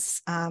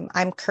funds,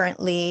 I'm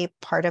currently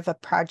part of a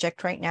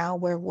project right now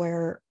where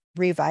we're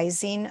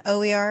revising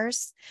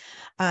OERs.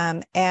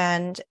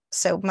 And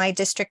so my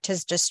district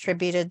has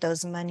distributed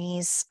those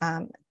monies,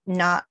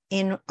 not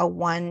in a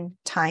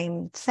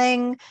one-time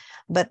thing,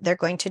 but they're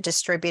going to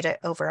distribute it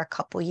over a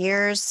couple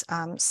years.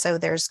 So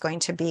there's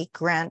going to be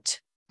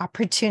grant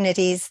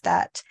opportunities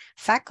that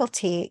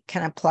faculty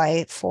can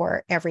apply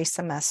for every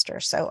semester.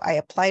 So I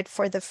applied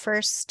for the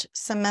first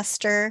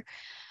semester,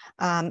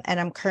 and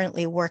I'm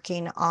currently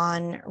working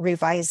on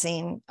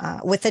revising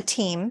with a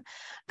team,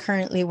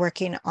 currently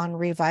working on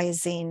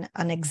revising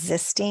an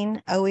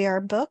existing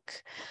OER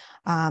book.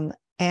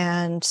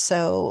 And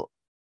so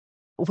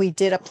we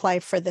did apply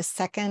for the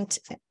second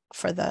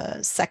for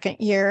the second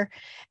year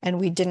and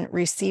we didn't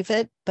receive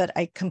it, but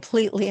I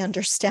completely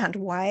understand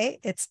why.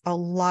 It's a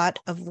lot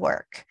of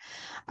work.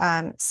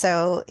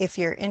 So if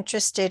you're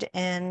interested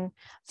in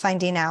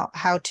finding out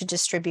how to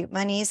distribute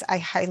monies, I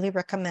highly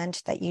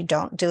recommend that you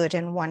don't do it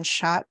in one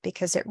shot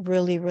because it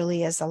really,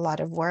 really is a lot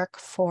of work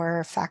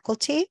for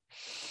faculty.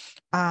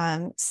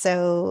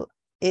 So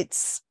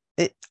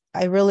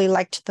I really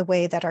liked the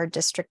way that our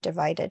district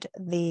divided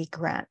the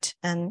grant,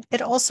 and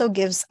it also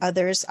gives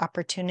others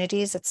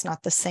opportunities. It's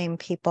not the same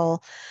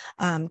people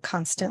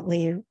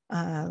constantly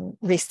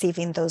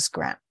receiving those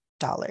grant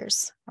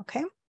dollars.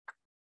 Okay.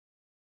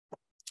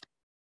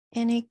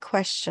 Any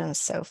questions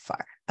so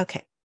far?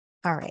 Okay.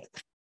 All right.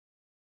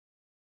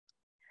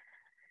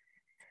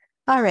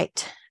 All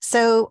right.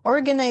 So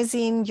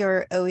organizing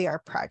your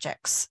OER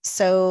projects.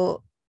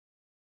 So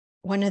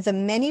one of the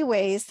many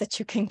ways that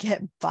you can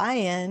get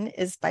buy-in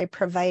is by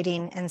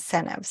providing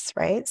incentives,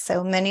 right?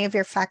 So many of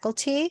your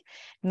faculty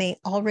may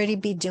already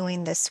be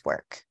doing this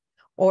work,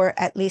 or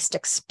at least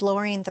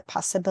exploring the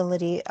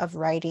possibility of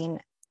writing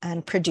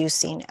and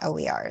producing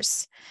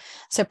OERs.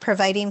 So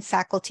providing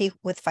faculty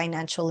with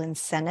financial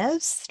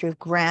incentives through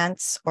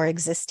grants or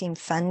existing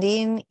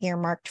funding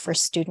earmarked for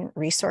student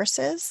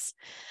resources,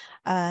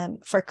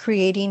 for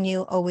creating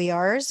new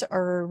OERs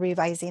or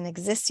revising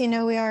existing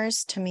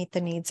OERs to meet the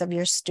needs of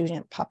your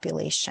student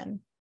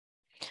population.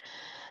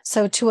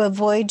 So to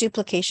avoid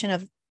duplication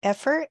of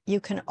effort, you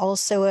can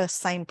also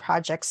assign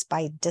projects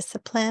by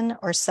discipline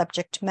or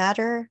subject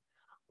matter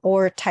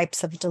or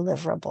types of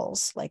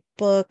deliverables like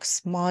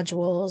books,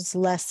 modules,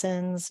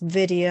 lessons,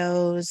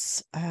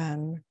 videos.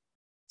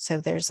 So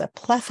there's a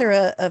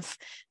plethora of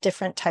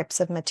different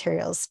types of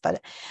materials,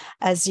 but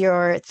as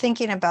you're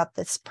thinking about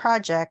this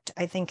project,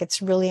 I think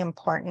it's really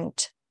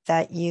important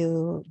that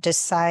you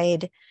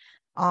decide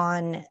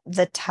on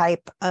the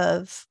type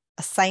of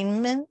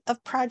assignment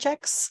of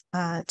projects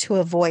to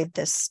avoid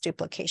this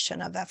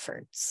duplication of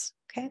efforts,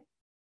 okay?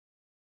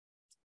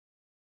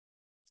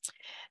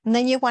 And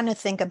then you want to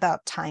think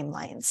about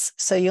timelines.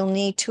 So you'll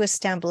need to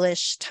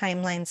establish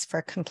timelines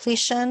for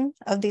completion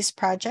of these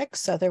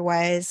projects.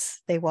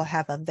 Otherwise, they will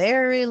have a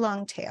very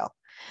long tail.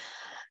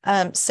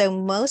 So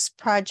most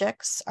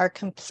projects are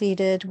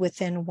completed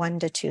within 1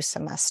 to 2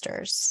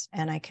 semesters.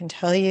 And I can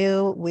tell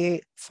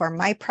you, for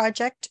my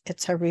project,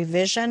 it's a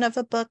revision of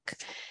a book,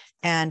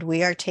 and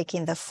we are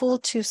taking the full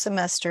 2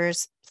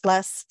 semesters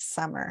plus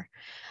summer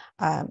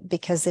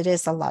because it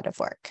is a lot of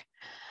work.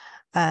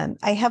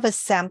 I have a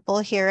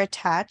sample here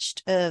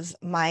attached of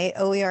my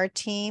OER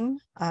team.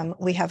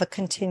 We have a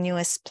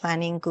continuous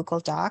planning Google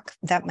Doc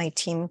that my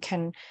team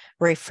can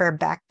refer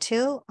back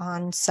to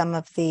on some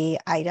of the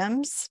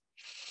items.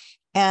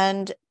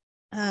 And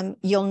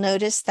you'll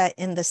notice that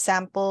in the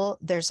sample,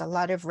 there's a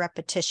lot of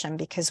repetition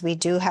because we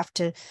do have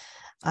to,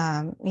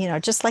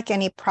 just like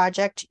any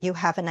project, you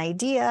have an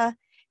idea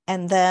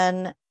and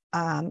then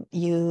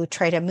you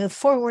try to move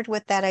forward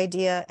with that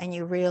idea and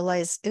you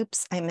realize,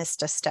 oops, I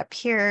missed a step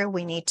here.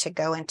 We need to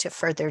go into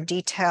further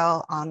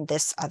detail on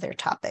this other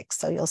topic.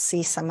 So you'll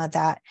see some of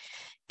that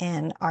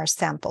in our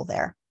sample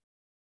there.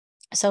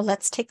 So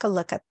let's take a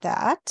look at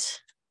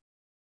that.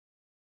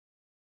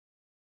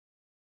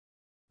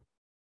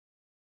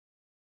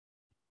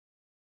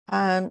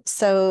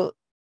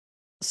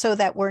 So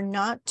that we're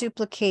not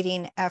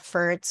duplicating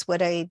efforts,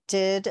 what I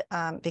did,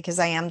 because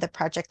I am the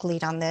project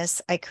lead on this,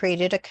 I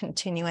created a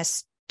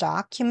continuous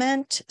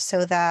document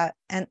so that,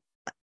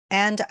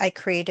 and I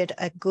created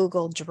a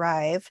Google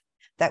Drive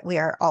that we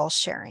are all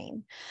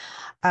sharing.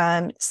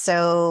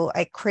 So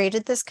I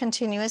created this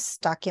continuous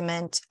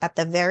document. At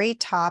the very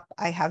top,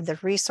 I have the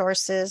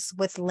resources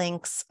with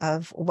links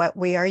of what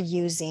we are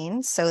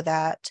using so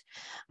that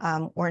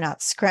we're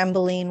not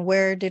scrambling.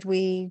 Where did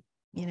we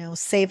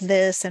save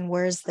this and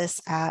where's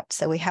this at?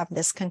 So we have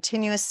this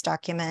continuous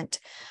document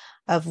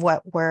of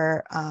what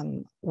we're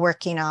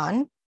working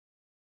on.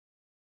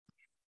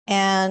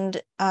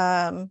 And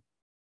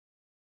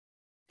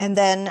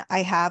then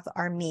I have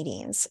our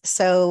meetings.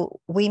 So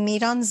we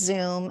meet on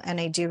Zoom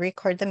and I do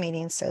record the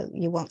meeting, so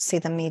you won't see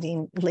the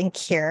meeting link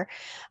here,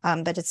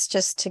 but it's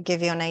just to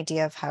give you an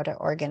idea of how to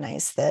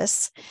organize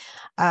this.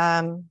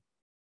 And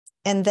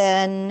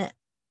then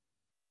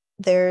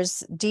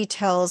there's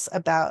details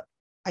about,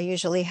 I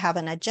usually have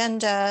an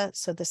agenda.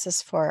 So this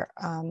is for,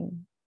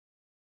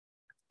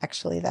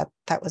 actually that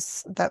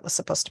was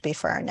supposed to be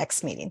for our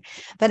next meeting.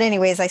 But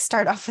anyways, I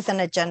start off with an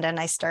agenda and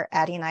I start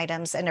adding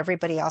items and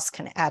everybody else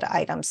can add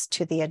items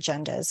to the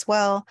agenda as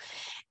well.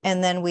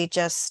 And then we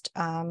just,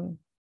 I'm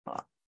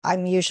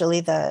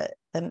usually the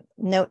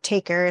note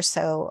taker.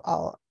 So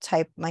I'll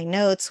type my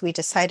notes. We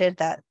decided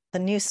that the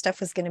new stuff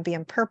was going to be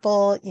in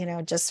purple,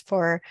 just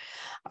for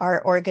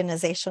our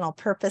organizational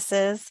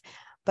purposes.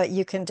 But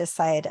you can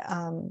decide,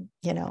 on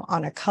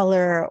a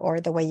color or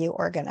the way you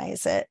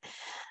organize it.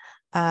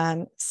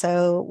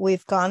 So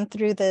we've gone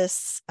through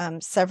this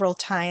several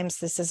times.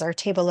 This is our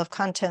table of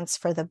contents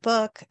for the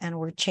book, and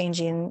we're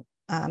changing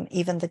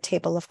even the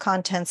table of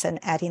contents and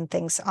adding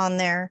things on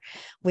there.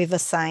 We've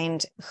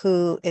assigned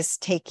who is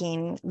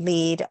taking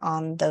lead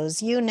on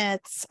those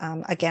units.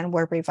 Again,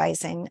 we're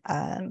revising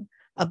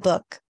a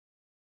book.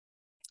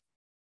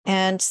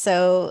 And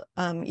so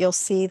you'll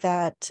see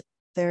that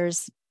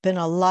there's been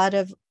a lot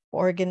of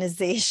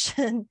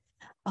organization,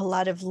 a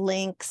lot of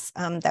links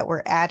that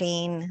we're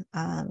adding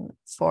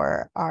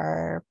for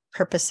our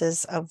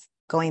purposes of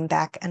going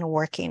back and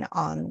working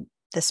on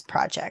this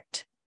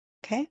project.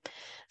 Okay,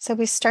 so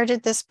we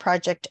started this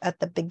project at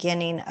the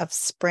beginning of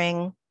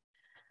spring.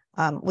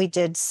 We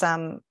did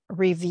some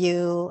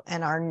review,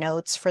 and our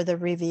notes for the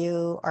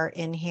review are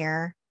in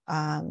here.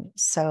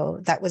 So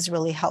that was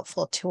really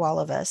helpful to all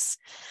of us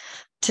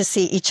to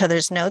see each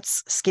other's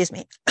notes, excuse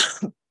me.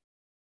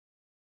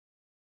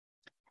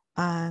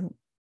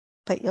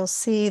 But you'll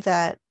see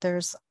that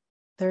there's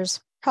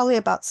probably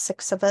about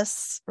 6 of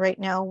us right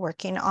now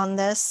working on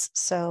this.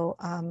 So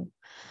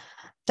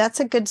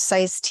that's a good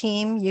size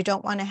team. You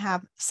don't want to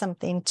have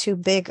something too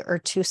big or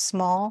too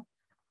small.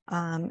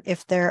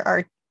 If there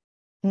are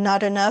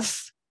not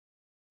enough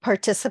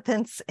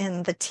participants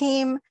in the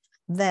team,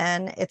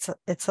 then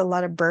it's a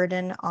lot of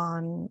burden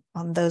on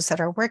those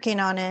that are working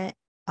on it.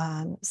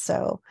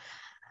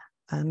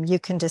 You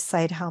can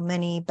decide how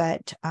many,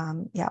 but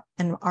yeah,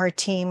 in our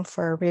team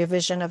for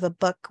revision of a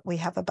book, we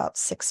have about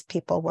 6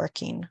 people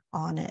working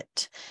on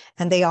it,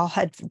 and they all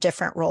had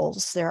different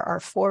roles. There are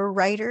 4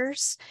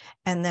 writers,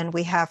 and then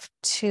we have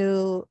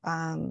two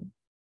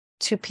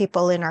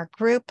people in our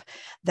group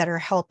that are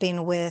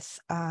helping with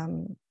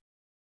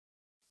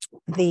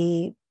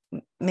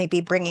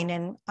maybe bringing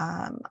in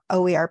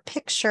OER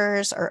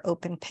pictures or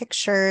open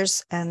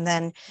pictures, and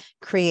then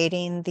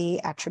creating the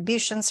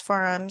attributions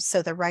for them.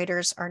 So the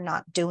writers are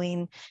not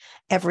doing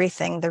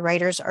everything. The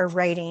writers are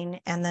writing,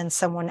 and then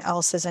someone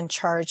else is in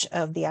charge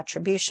of the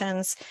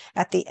attributions.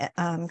 At the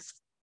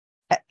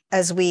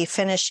as we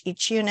finish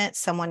each unit,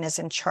 someone is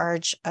in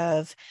charge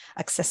of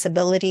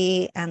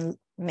accessibility and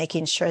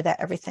making sure that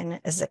everything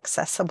is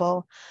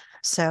accessible.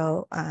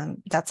 So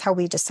that's how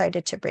we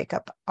decided to break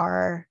up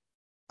our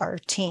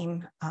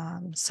team,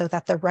 so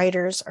that the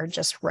writers are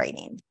just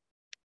writing.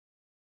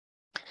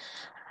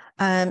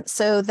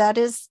 So that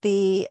is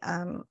the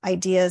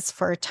ideas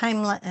for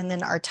timeline, and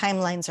then our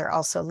timelines are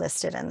also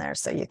listed in there,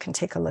 so you can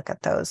take a look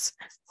at those.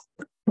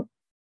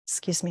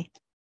 Excuse me.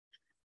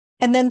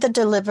 And then the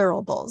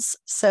deliverables.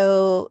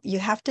 So you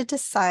have to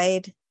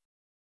decide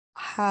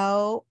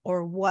how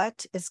or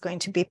what is going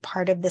to be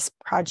part of this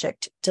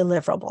project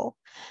deliverable.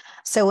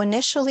 So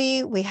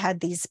initially we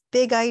had these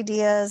big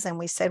ideas, and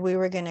we said we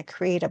were going to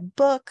create a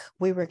book,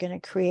 we were going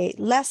to create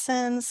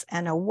lessons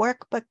and a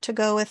workbook to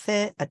go with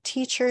it, a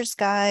teacher's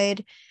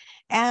guide,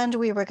 and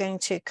we were going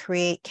to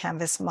create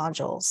Canvas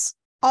modules,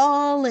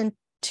 all in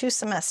 2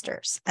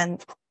 semesters.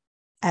 And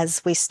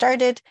as we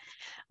started,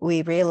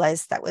 we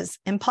realized that was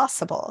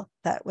impossible.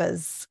 That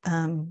was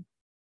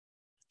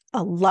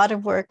a lot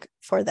of work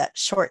for that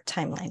short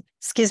timeline.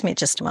 Excuse me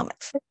just a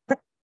moment.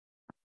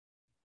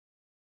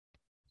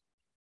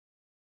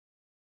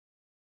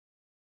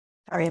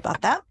 Sorry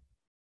about that.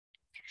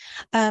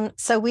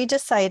 So we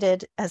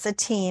decided as a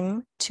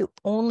team to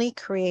only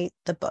create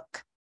the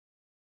book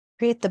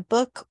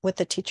with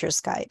the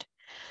teacher's guide.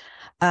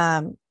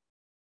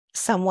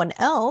 Someone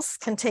else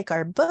can take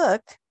our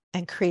book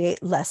and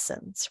create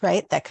lessons,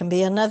 right? That can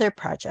be another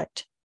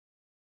project.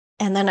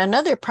 And then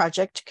another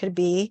project could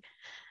be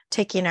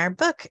taking our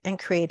book and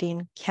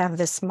creating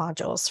Canvas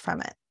modules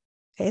from it.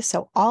 Okay,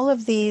 so all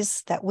of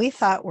these that we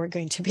thought were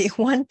going to be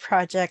one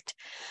project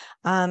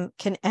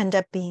can end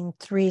up being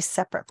 3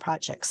 separate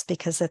projects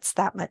because it's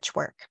that much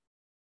work.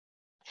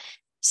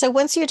 So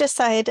once you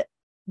decide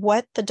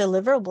what the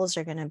deliverables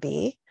are going to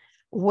be,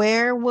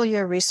 where will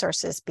your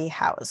resources be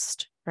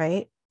housed,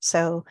 right?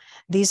 So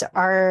these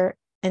are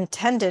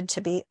intended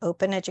to be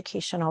open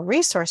educational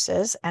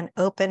resources, and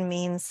open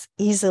means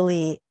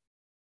easily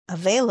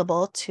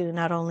available to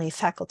not only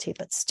faculty,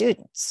 but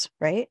students,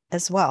 right,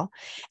 as well.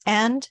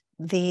 And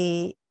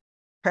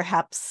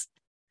perhaps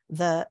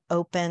the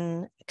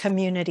open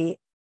community,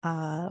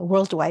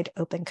 worldwide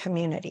open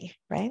community,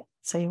 right?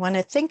 So you want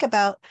to think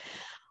about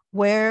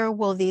where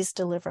will these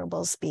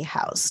deliverables be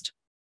housed.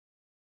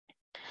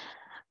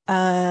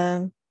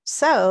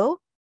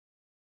 So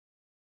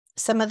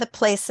some of the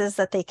places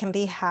that they can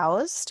be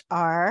housed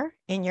are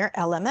in your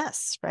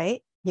LMS,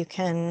 right? You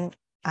can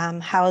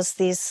house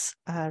these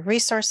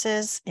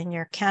resources in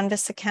your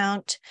Canvas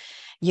account.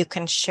 You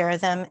can share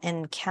them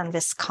in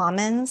Canvas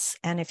Commons.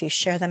 And if you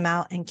share them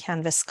out in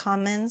Canvas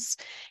Commons,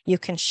 you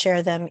can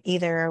share them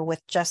either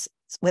with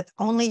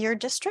only your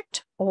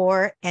district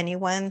or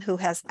anyone who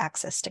has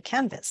access to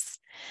Canvas.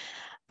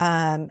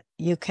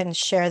 You can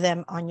share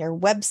them on your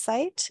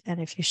website.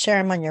 And if you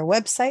share them on your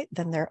website,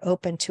 then they're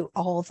open to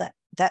all that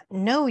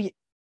know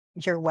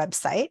your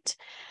website.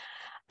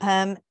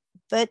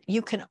 But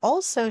you can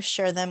also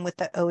share them with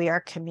the OER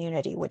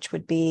community, which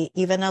would be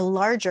even a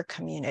larger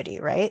community,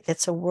 right?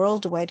 It's a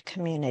worldwide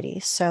community.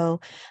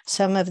 So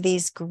some of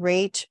these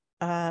great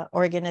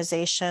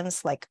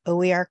organizations like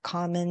OER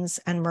Commons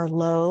and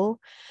Merlot,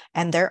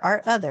 and there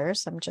are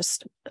others, I'm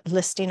just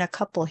listing a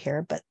couple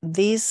here, but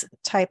these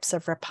types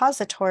of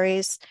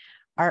repositories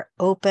are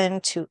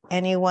open to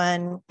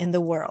anyone in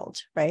the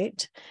world,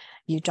 right?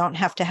 You don't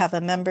have to have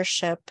a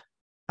membership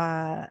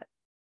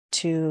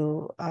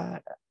to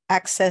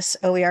access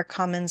OER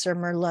Commons or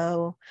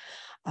Merlot.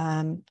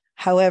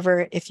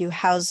 However, if you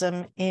house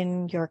them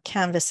in your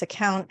Canvas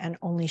account and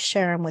only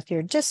share them with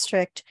your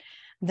district,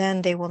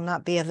 then they will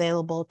not be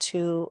available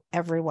to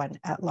everyone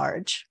at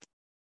large.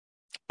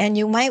 And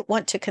you might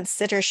want to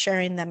consider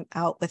sharing them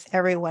out with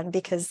everyone,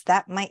 because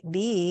that might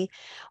be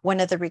one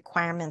of the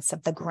requirements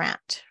of the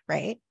grant,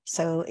 right?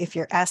 So if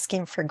you're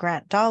asking for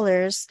grant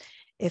dollars,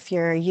 if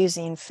you're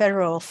using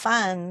federal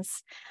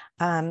funds,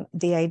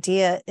 the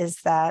idea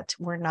is that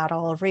we're not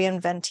all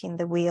reinventing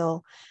the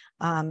wheel,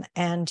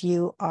 and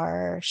you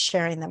are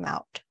sharing them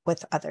out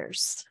with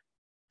others,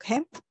 okay?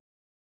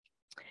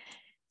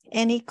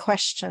 Any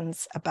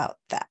questions about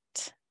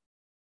that?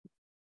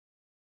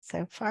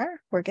 So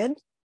far, we're good?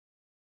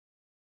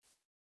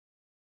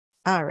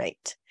 All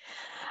right.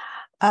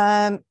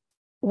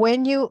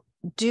 When you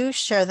do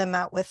share them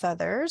out with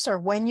others, or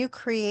when you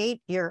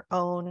create your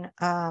own,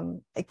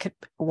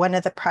 one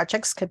of the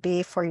projects could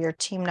be for your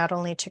team, not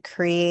only to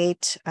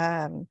create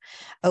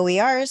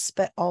OERs,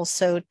 but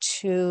also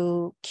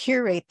to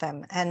curate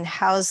them and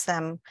house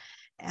them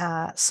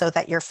so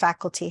that your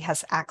faculty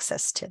has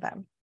access to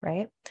them,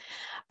 right?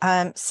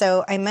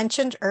 So I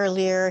mentioned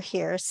earlier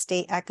here,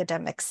 State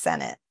Academic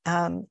Senate,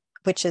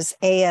 which is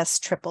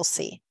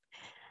ASCCC.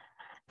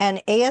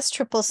 And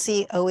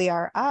ASCCC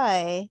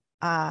OERI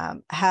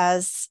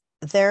has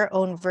their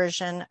own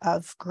version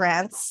of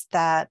grants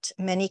that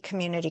many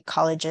community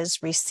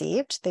colleges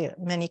received.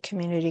 Many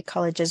community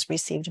colleges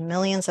received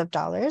millions of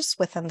dollars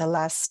within the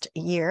last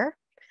year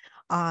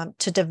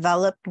to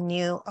develop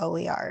new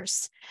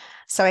OERs.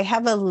 So I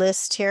have a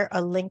list here,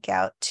 a link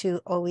out to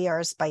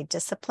OERs by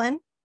discipline.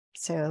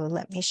 So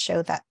let me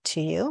show that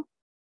to you.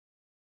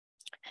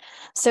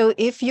 So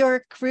if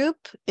your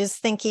group is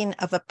thinking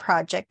of a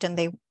project and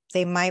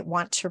they might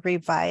want to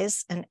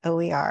revise an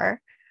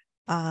OER,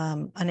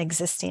 an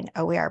existing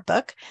OER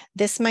book,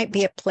 this might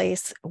be a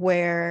place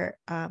where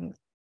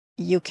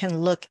you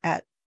can look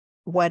at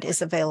what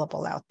is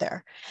available out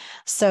there.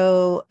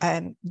 So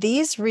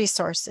these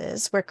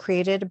resources were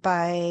created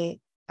by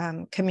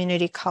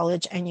community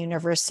college and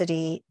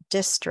university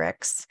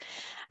districts.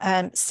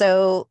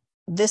 So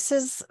this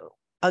is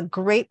a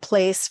great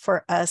place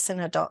for us in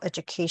adult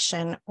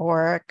education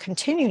or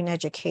continuing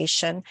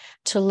education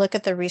to look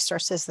at the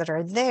resources that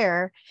are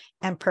there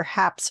and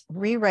perhaps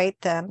rewrite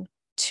them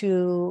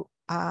to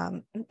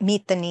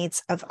meet the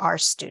needs of our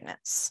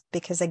students.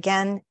 Because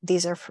again,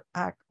 these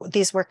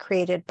were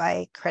created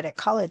by credit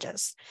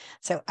colleges.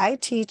 So I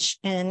teach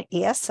in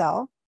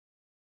ESL.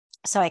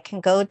 So I can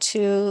go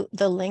to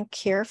the link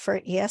here for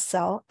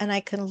ESL and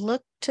I can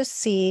look to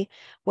see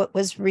what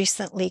was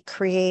recently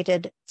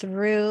created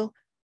through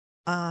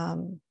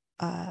the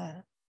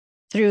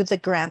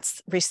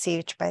grants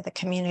received by the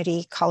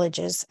community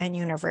colleges and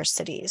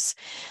universities.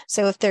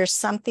 So if there's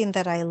something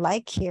that I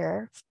like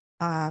here,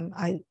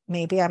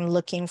 maybe I'm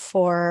looking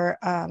for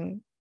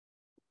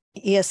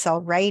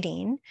ESL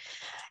writing,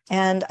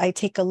 and I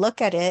take a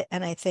look at it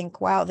and I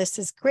think, wow, this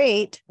is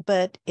great,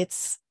 but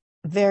it's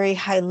very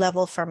high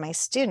level for my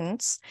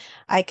students.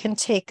 I can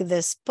take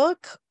this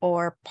book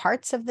or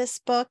parts of this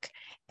book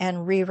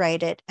and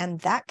rewrite it,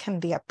 and that can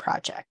be a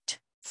project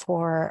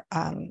for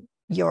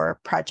your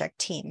project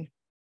team.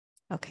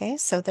 Okay,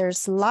 so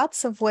there's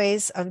lots of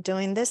ways of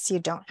doing this. You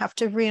don't have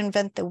to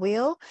reinvent the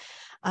wheel.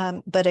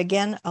 But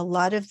again, a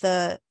lot of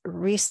the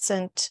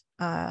recent,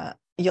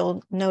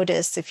 you'll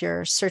notice if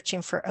you're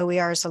searching for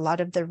OERs, a lot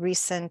of the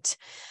recent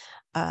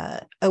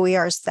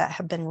OERs that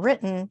have been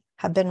written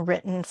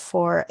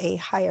for a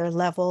higher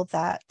level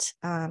that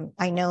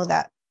I know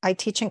that I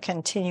teach in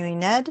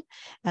continuing ed,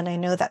 and I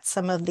know that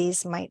some of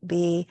these might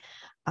be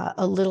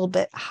a little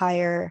bit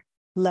higher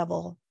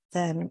level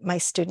than my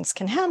students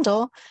can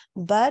handle,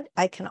 but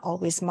I can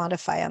always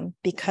modify them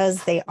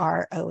because they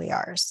are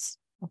OERs.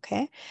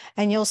 Okay,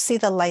 and you'll see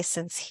the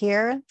license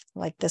here,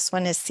 like this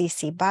one is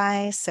CC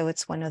BY, so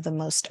it's one of the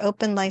most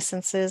open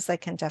licenses. I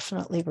can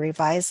definitely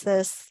revise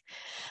this.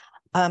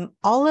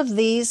 All of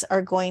these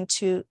are going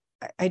to,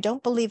 I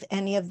don't believe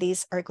any of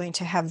these are going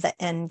to have the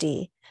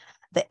ND.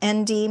 The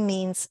ND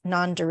means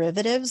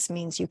non-derivatives,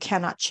 means you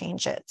cannot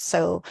change it.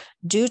 So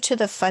due to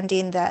the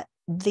funding that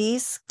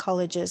these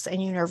colleges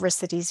and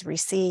universities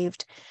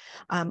received,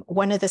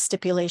 one of the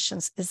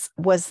stipulations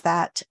was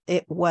that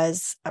it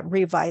was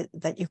revised,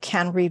 that you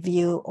can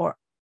review or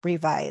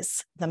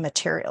revise the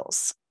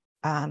materials.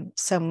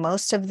 So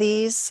most of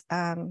these,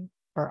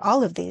 or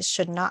all of these,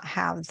 should not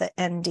have the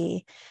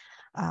ND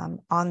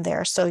on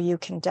there. So you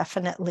can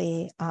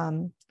definitely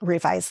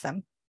revise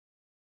them.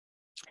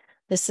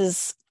 This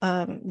is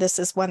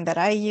one that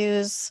I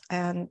use,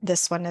 and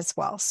this one as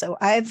well. So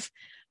I've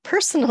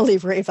personally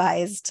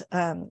revised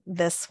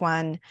this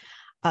one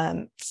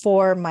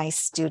for my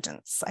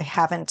students. I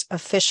haven't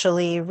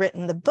officially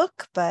written the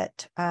book,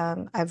 but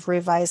I've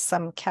revised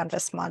some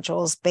Canvas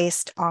modules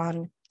based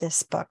on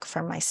this book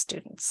for my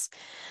students.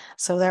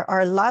 So there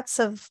are lots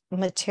of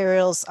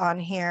materials on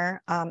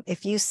here.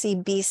 If you see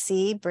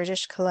BC,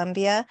 British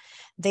Columbia,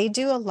 they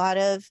do a lot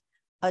of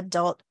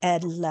adult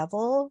ed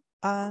level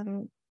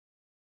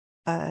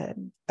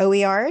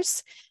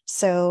OERs.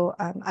 So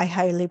I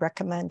highly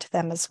recommend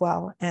them as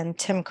well. And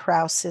Tim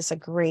Krause is a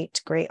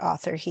great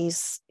author. He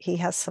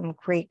has some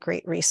great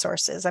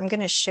resources. I'm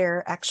going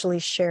to actually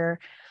share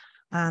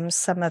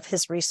some of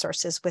his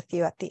resources with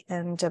you at the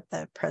end of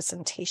the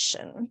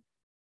presentation.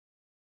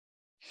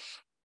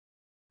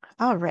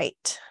 All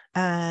right.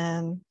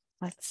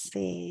 Let's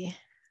see.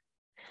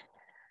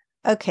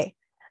 Okay.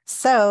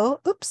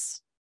 So,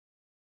 oops.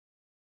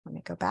 Let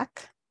me go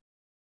back.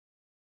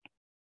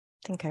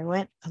 I think I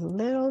went a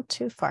little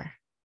too far.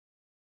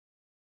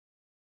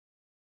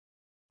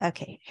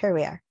 Okay, here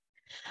we are.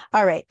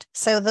 All right,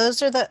 so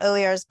those are the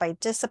OERs by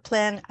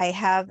discipline. I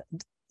have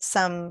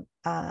some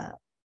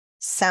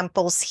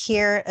samples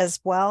here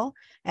as well,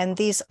 and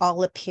these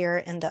all appear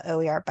in the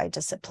OER by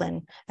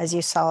discipline. As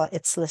you saw,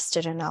 it's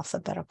listed in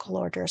alphabetical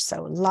order.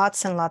 So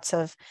lots and lots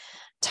of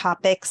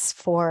topics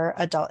for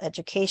adult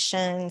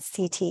education,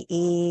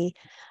 CTE.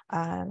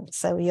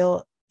 So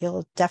you'll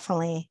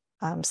definitely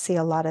see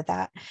a lot of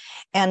that.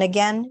 And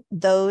again,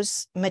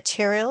 those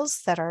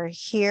materials that are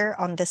here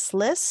on this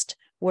list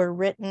were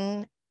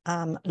written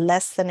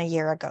less than a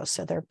year ago.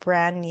 So they're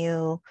brand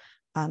new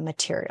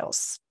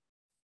materials.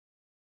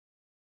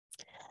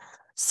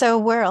 So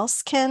where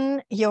else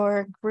can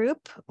your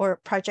group or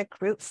project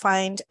group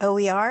find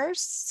OERs?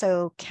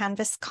 So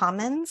Canvas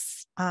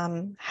Commons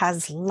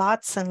has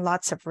lots and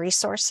lots of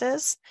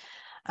resources.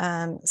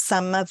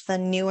 Some of the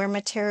newer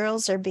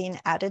materials are being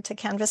added to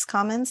Canvas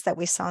Commons that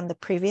we saw in the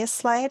previous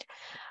slide.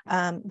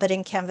 But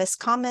in Canvas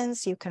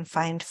Commons, you can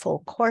find full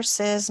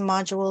courses,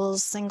 modules,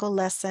 single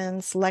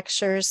lessons,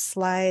 lectures,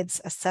 slides,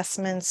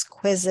 assessments,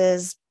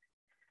 quizzes,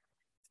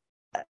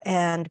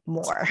 and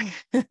more.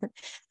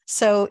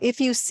 So if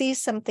you see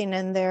something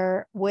in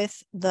there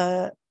with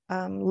the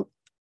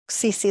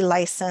CC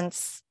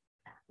license,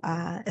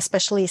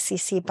 especially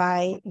CC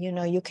BY,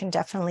 you can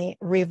definitely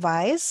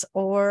revise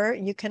or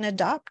you can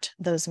adopt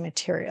those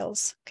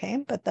materials,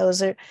 okay? But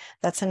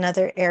that's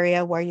another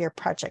area where your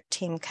project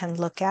team can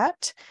look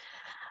at.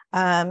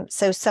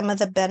 So some of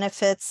the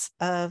benefits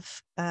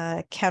of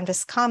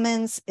Canvas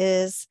Commons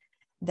is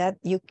that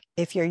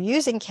if you're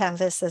using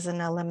Canvas as an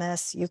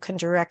LMS, you can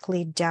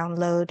directly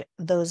download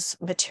those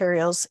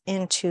materials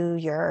into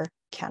your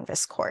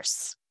Canvas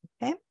course,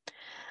 okay?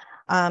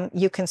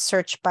 You can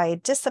search by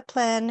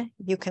discipline,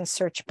 you can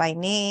search by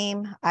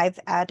name. I've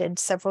added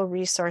several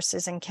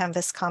resources in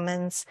Canvas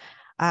Commons.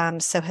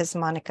 So has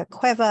Monica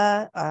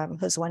Cueva,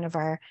 who's one of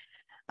our,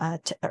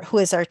 who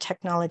is our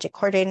technology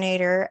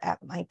coordinator at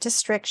my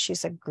district.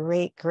 She's a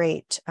great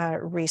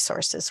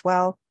resource as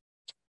well.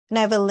 And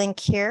I have a link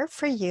here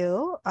for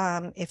you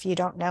if you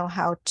don't know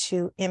how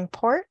to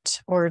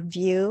import or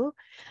view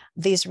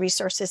these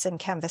resources in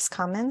Canvas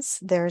Commons.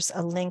 There's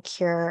a link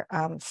here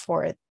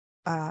for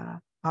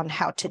on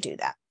how to do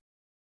that.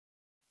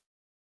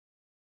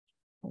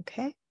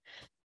 Okay.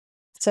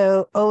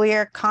 So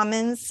OER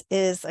Commons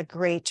is a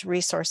great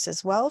resource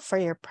as well for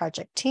your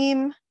project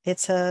team.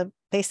 It's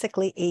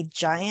basically a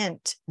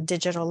giant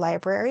digital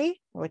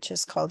library, which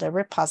is called a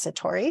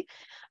repository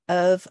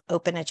of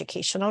open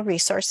educational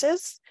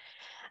resources.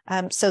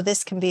 So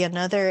this can be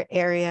another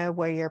area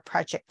where your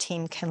project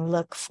team can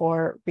look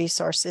for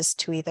resources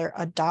to either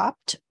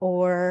adopt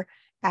or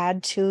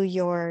add to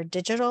your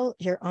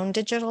own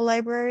digital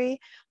library,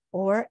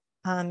 or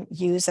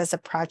use as a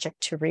project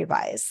to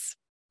revise.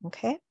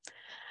 Okay.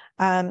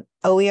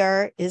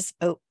 OER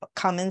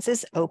Commons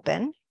is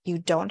open. You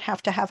don't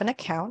have to have an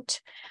account,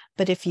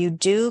 but if you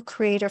do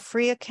create a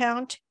free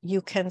account,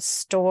 you can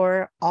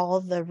store all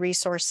the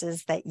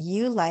resources that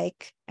you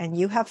like and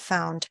you have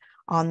found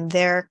on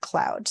their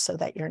cloud so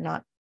that you're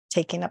not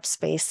taking up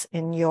space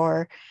in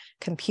your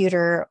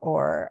computer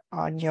or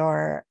on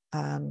your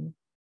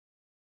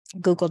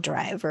Google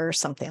Drive or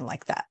something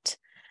like that.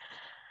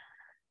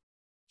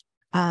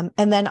 And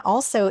then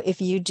also,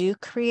 if you do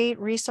create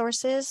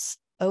resources,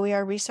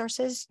 OER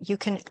resources, you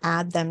can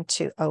add them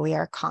to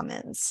OER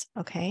Commons,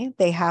 okay?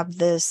 They have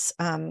this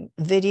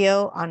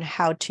video on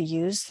how to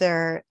use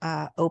their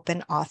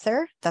open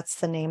author. That's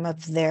the name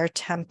of their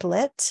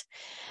template.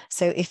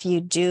 So if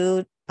you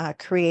do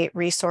create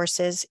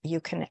resources,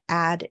 you can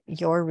add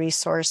your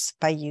resource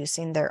by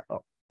using their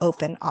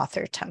open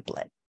author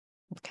template,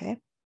 okay?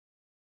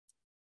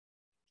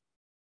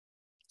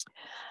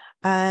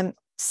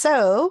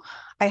 So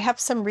I have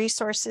some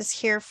resources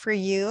here for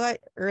you.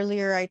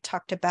 Earlier, I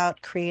talked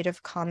about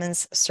Creative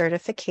Commons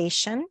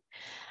certification.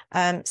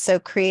 So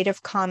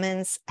Creative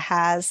Commons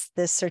has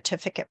this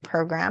certificate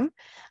program,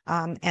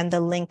 and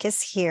the link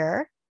is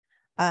here.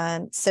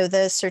 So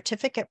the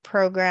certificate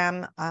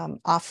program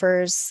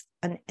offers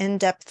an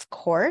in-depth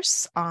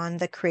course on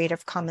the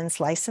Creative Commons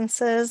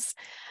licenses.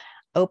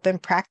 open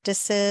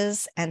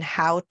practices and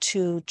how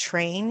to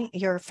train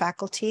your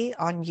faculty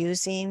on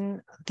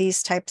using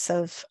these types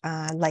of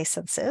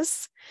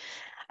licenses.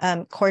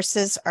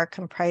 Courses are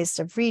comprised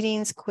of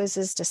readings,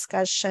 quizzes,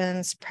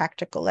 discussions,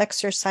 practical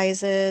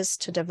exercises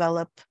to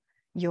develop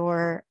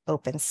your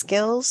open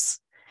skills.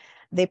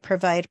 They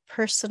provide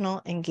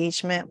personal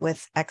engagement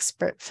with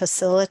expert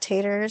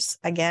facilitators.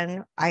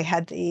 Again, I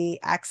had the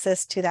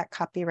access to that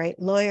copyright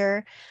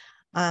lawyer.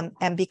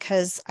 And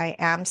because I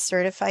am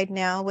certified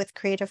now with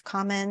Creative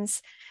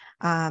Commons,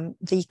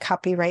 the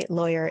copyright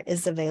lawyer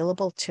is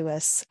available to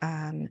us.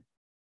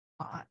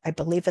 I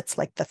believe it's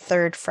like the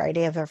third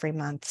Friday of every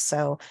month.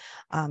 So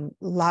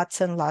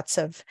lots and lots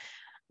of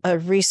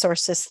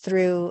resources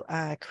through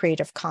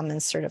Creative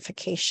Commons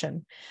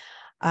certification.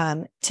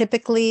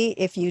 Typically,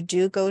 if you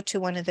do go to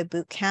one of the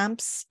boot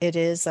camps, it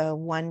is a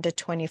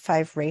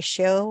 1:25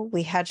 ratio.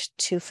 We had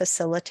 2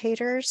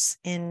 facilitators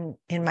in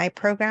my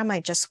program. I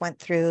just went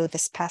through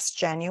this past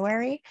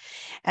January,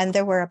 and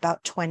there were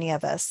about 20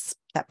 of us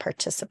that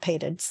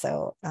participated.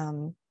 So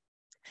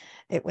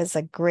it was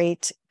a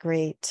great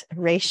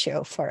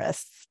ratio for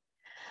us.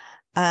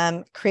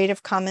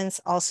 Creative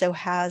Commons also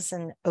has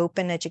an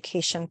open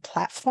education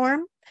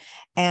platform.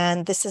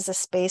 And this is a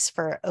space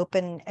for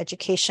open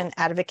education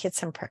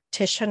advocates and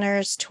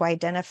practitioners to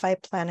identify,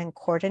 plan, and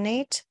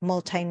coordinate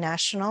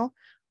multinational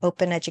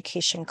open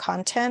education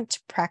content,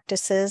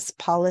 practices,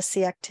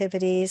 policy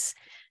activities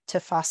to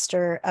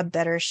foster a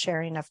better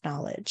sharing of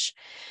knowledge.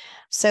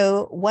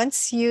 So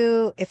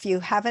if you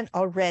haven't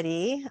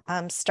already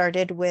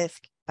started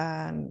with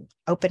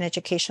open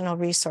educational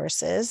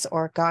resources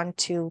or gone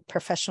to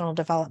professional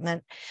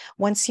development,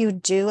 once you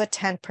do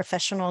attend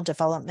professional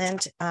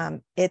development,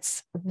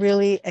 it's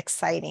really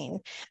exciting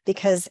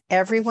because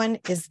everyone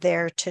is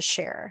there to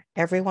share.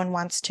 Everyone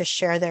wants to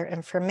share their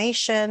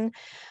information.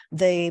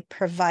 They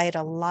provide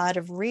a lot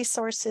of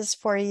resources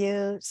for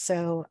you.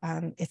 So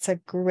it's a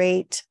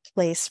great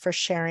place for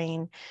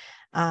sharing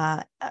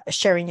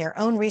your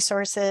own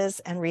resources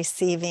and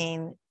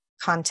receiving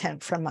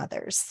content from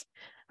others.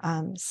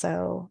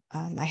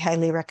 I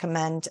highly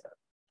recommend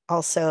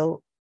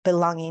also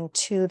belonging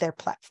to their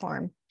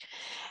platform.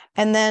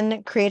 And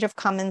then Creative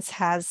Commons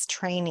has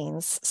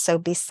trainings. So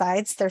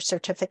besides their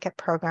certificate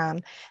program,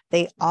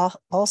 they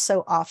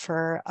also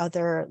offer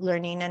other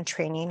learning and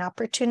training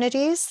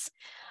opportunities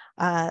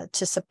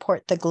to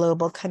support the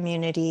global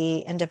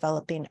community in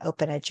developing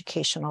open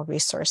educational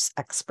resource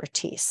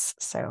expertise.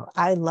 So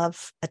I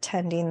love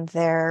attending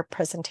their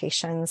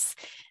presentations.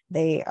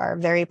 They are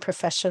very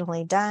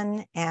professionally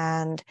done,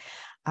 and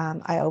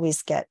I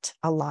always get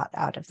a lot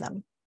out of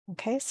them.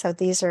 Okay, so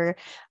these are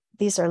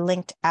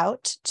linked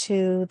out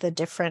to the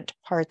different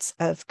parts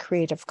of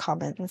Creative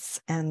Commons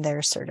and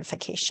their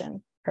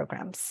certification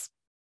programs.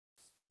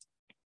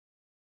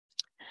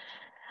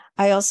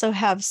 I also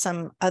have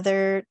some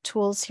other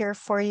tools here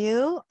for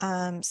you.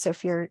 So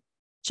if you're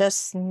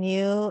just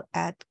new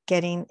at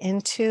getting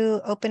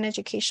into open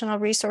educational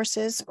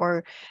resources,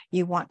 or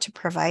you want to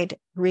provide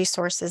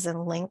resources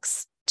and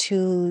links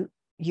to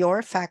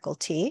your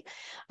faculty,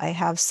 I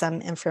have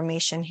some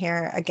information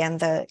here. Again,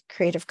 the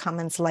Creative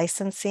Commons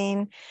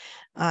licensing.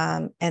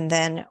 And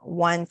then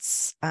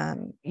once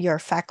your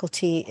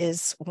faculty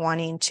is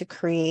wanting to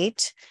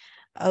create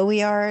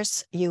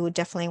OERs, you would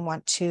definitely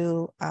want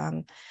to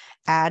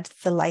add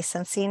the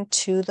licensing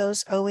to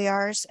those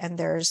OERs. And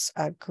there's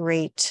a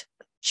great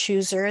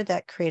chooser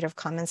that Creative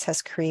Commons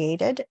has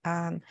created,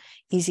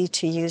 easy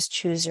to use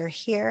chooser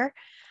here.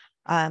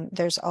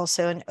 There's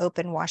also an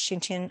Open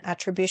Washington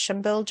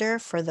attribution builder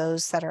for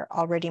those that are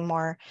already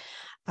more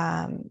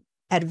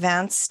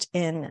advanced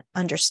in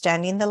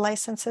understanding the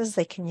licenses.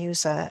 They can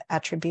use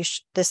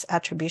this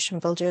attribution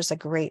builder is a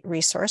great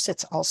resource.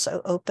 It's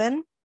also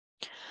open.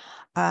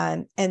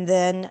 And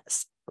then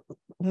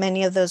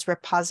many of those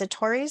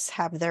repositories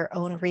have their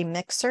own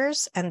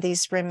remixers, and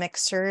these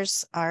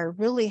remixers are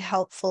really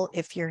helpful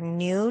if you're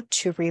new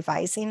to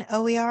revising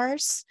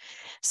OERs.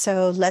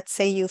 So let's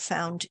say you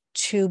found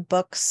 2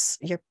 books,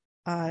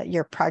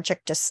 your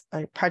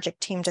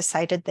project team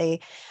decided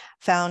they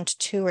found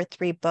 2 or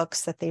 3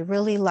 books that they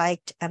really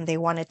liked, and they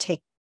want to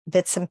take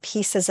bits and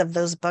pieces of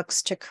those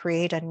books to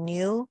create a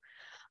new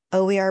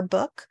OER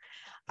book.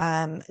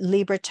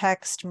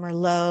 LibreText,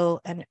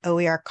 Merlot, and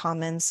OER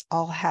Commons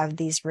all have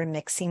these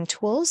remixing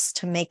tools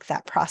to make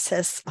that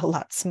process a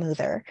lot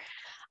smoother,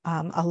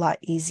 a lot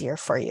easier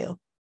for you.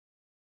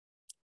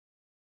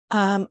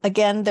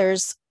 Again,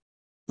 there's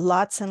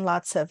lots and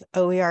lots of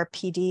OER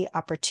PD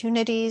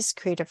opportunities.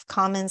 Creative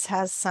Commons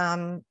has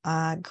some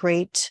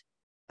great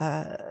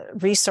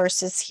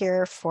resources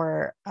here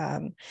for,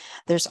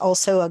 there's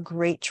also a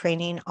great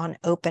training on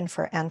Open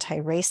for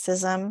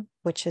Anti-Racism,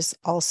 which is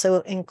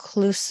also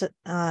included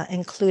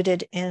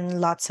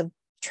in lots of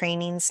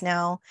trainings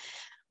now.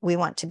 We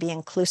want to be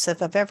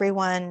inclusive of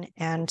everyone,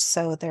 and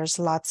so there's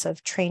lots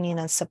of training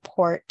and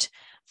support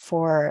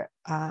for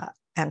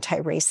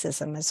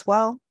anti-racism as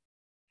well.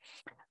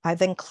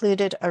 I've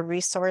included a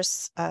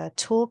resource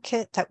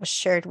toolkit that was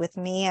shared with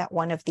me at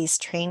one of these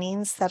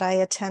trainings that I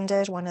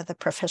attended, one of the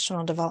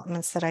professional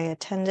developments that I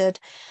attended.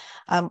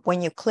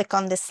 When you click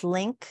on this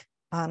link,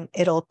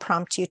 it'll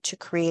prompt you to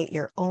create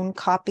your own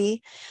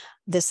copy.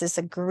 This is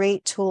a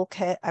great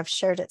toolkit. I've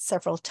shared it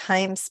several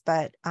times,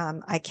 but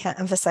I can't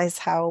emphasize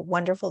how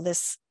wonderful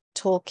this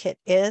toolkit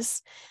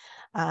is.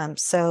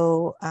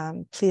 So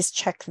please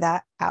check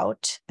that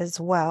out as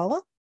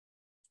well.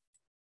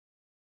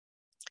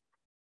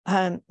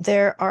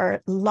 There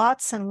are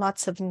lots and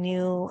lots of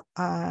new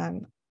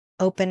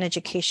open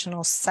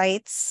educational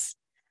sites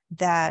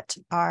that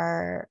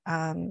are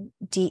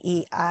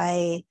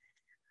DEI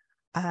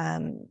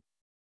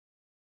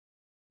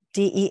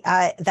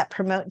that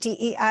promote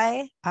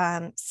DEI.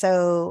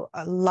 So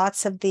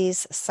lots of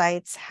these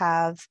sites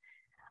have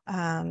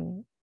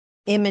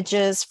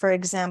images, for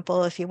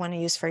example, if you want to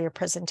use for your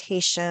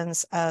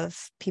presentations,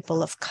 of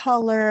people of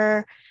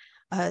color,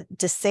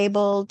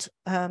 disabled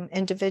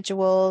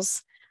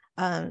individuals.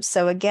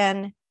 So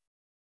again,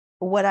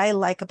 what I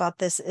like about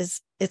this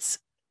is it's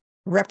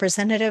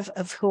representative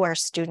of who our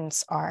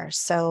students are.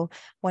 So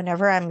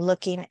whenever I'm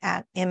looking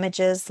at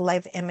images,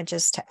 live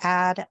images to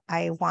add,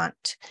 I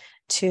want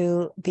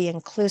to be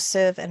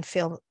inclusive and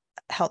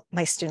help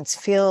my students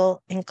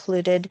feel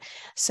included.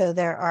 So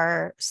there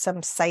are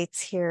some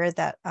sites here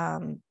that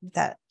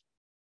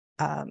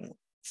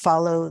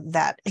follow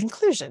that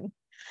inclusion.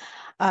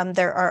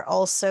 There are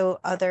also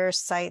other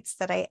sites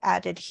that I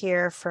added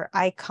here for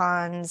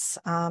icons,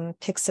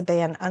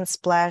 Pixabay and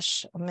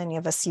Unsplash. Many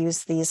of us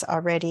use these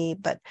already,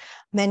 but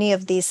many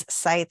of these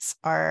sites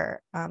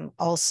are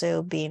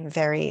also being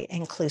very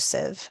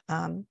inclusive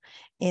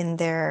in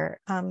their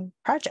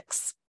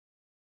projects.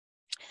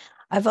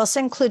 I've also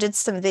included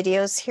some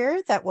videos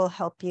here that will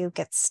help you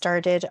get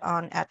started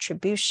on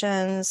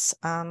attributions,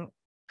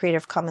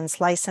 Creative Commons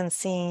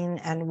licensing,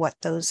 and what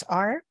those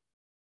are.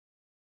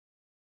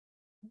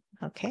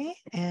 Okay,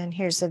 and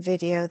here's a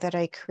video that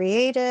I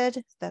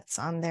created that's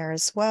on there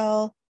as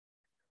well.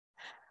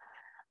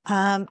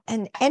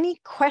 And any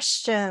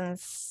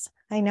questions?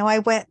 I know I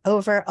went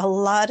over a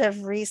lot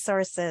of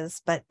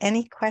resources, but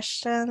any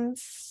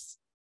questions?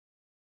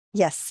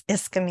 Yes,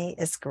 Iskami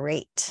is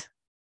great.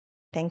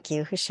 Thank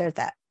you. Who shared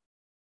that?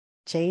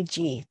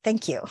 JG,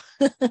 thank you.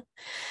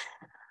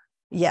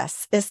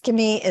 Yes,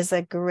 Iskami is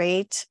a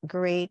great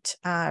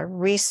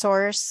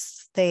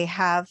resource. They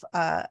have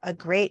a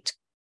great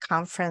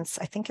conference.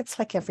 I think it's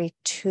like every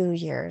 2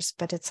 years,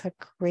 but it's a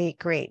great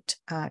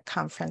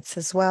conference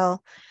as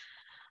well.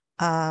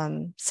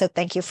 So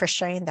thank you for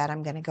sharing that.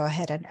 I'm going to go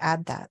ahead and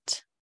add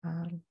that.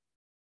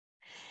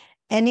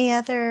 Any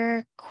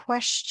other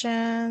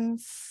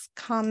questions,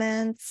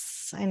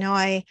 comments? I know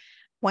I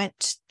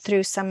went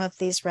through some of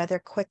these rather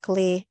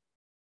quickly.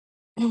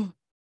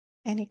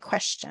 Any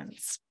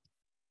questions?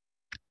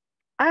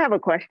 I have a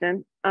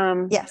question.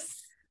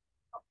 Yes.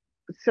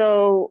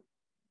 So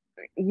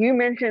you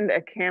mentioned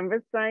a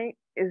Canvas site.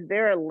 Is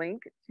there a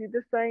link to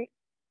the site?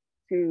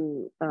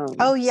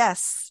 Oh,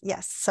 yes.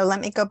 So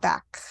let me go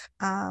back.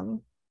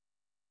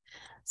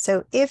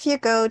 So if you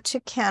go to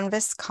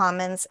Canvas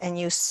Commons and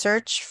you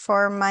search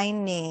for my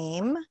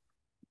name,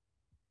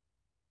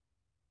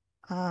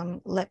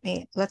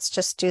 let's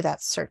just do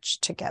that search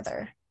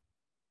together.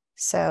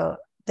 So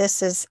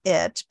this is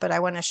it, but I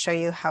want to show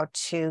you how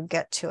to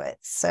get to it.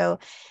 So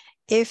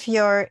if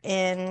you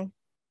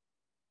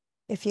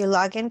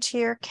log into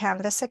your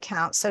Canvas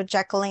account, so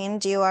Jacqueline,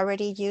 do you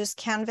already use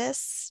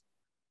Canvas?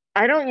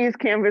 I don't use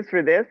Canvas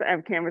for this. I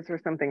have Canvas for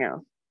something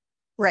else.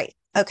 Right.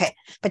 Okay.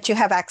 But you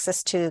have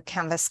access to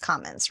Canvas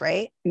Commons,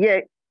 right?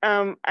 Yeah.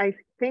 I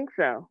think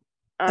so.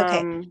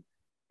 Okay.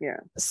 Yeah.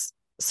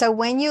 So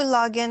when you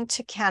log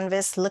into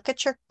Canvas, look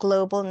at your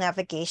global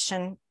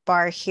navigation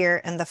bar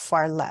here in the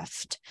far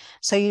left.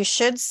 So you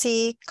should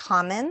see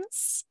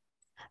Commons.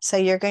 So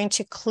you're going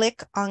to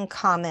click on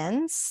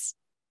Commons.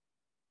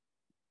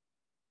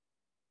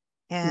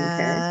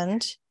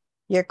 And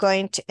you're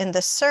going to, in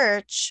the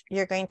search,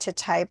 you're going to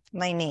type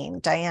my name,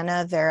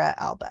 Diana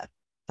Vera-Alba.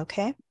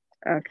 Okay.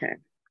 Okay.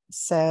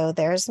 So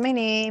there's my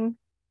name.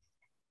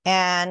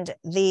 And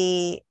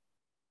the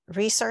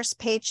resource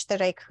page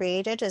that I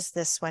created is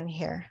this one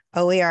here,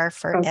 OER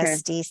for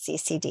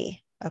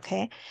SDCCD.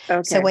 Okay.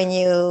 So when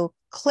you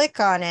click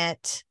on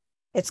it,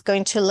 it's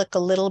going to look a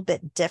little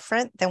bit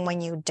different than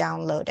when you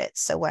download it.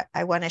 So what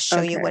I want to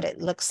show you what it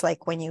looks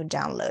like when you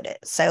download it.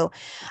 So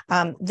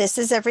this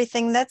is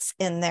everything that's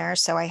in there.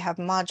 So I have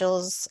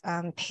modules,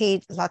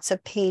 lots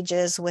of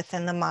pages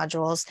within the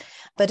modules,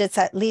 but it's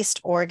at least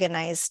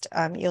organized.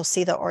 You'll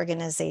see the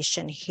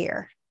organization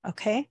here.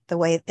 Okay. The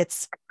way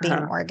it's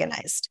being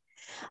organized.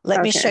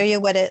 Let me show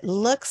you what it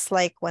looks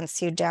like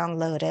once you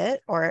download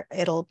it, or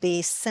it'll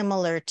be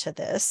similar to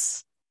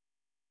this.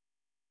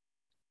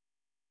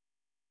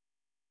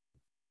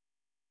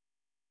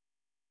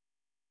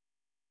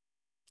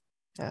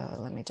 So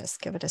let me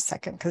just give it a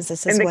second, because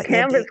this is what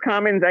Canvas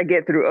Commons I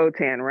get through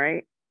OTAN,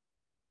 right?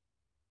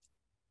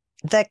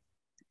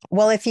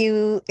 Well, if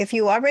you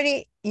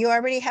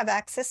already have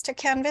access to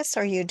Canvas,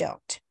 or you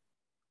don't.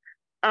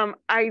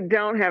 I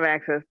don't have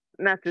access,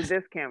 not to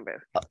this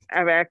Canvas. I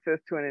have access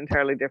to an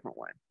entirely different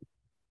one.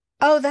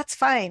 Oh, that's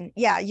fine.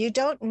 Yeah, you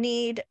don't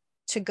need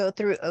to go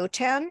through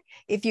OTAN.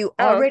 If you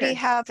Oh, already okay.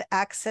 have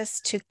access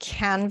to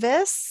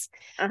Canvas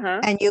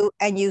Uh-huh.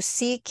 and you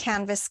see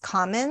Canvas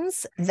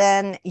Commons,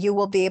 then you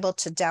will be able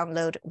to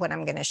download what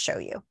I'm going to show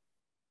you.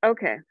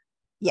 Okay.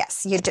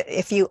 Yes, you do,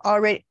 if you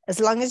already, as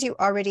long as you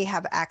already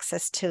have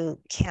access to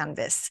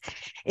Canvas.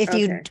 If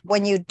you, Okay.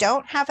 when you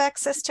don't have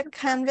access to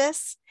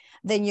Canvas,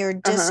 then your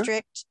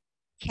district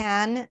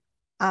can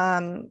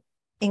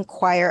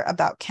inquire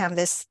about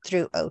Canvas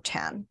through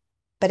OTAN,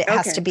 but it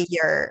has Okay. to be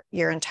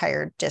your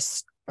entire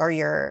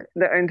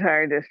The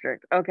entire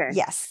district. Okay.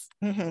 yes,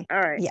 mhm, All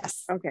right.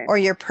 yes, Okay. or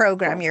your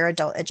program, Cool. your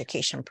adult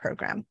education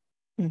program.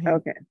 Mhm.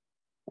 Okay.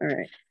 All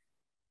right.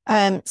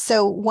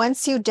 So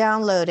once you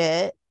download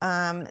it,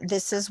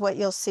 this is what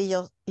you'll see.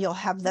 You'll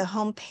have the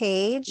home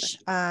page.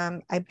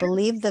 I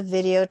believe the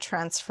video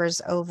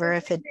transfers over.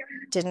 If it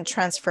didn't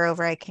transfer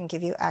over, I can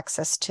give you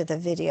access to the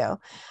video.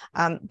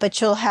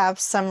 But you'll have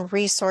some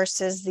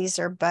resources. These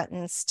are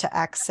buttons to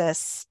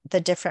access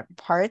the different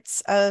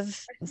parts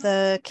of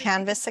the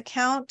Canvas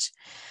account,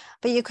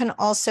 but you can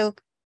also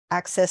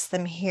access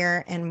them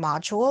here in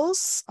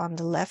modules on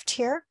the left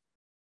here.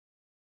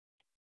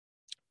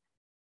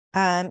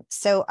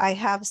 So I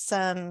have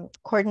some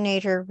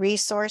coordinator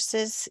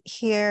resources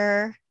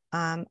here.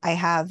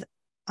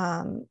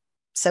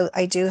 So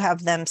I do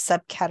have them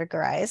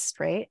subcategorized,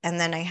 right? And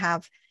then I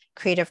have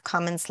Creative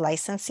Commons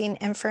licensing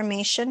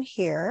information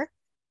here.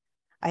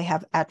 I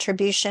have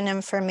attribution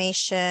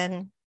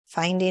information,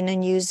 finding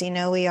and using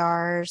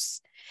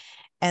OERs,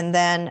 and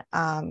then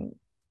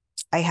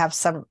I have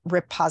some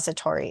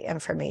repository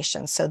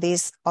information. So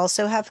these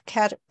also have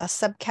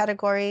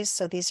subcategories.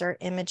 So these are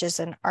images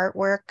and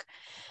artwork.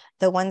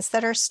 The ones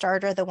that are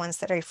starred are the ones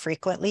that I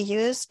frequently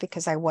use,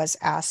 because I was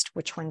asked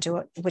which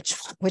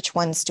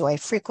ones do I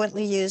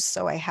frequently use.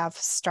 So I have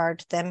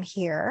starred them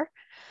here.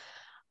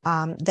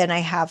 Then I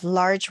have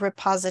large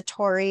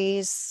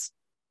repositories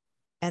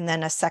and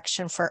then a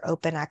section for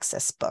open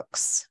access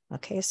books.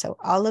 Okay, so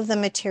all of the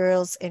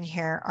materials in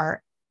here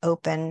are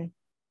open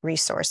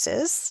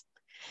resources.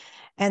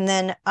 And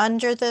then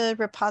under the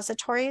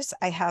repositories,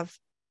 I have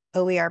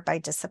OER by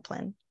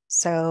discipline.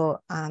 So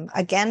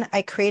again,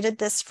 I created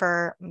this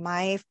for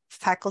my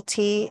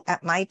faculty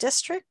at my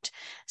district.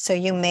 So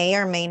you may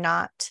or may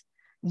not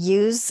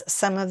use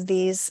some of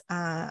these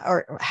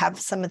or have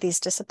some of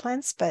these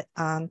disciplines, but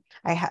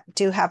I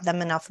do have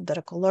them in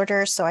alphabetical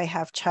order. So I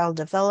have child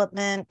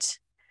development,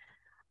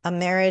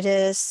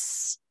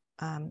 emeritus,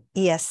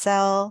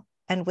 ESL,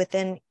 and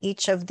within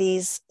each of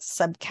these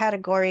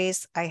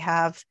subcategories, I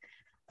have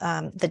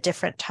the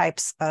different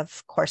types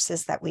of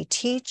courses that we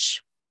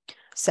teach.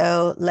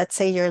 So let's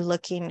say you're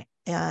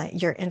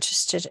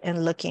interested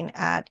in looking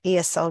at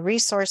ESL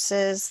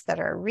resources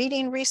that are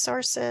reading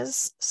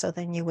resources. So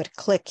then you would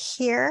click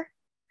here.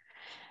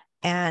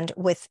 And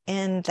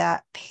within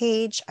that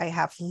page, I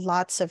have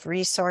lots of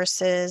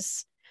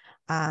resources.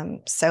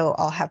 So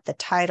I'll have the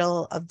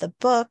title of the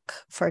book.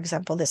 For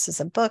example, this is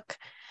a book,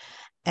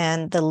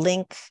 and the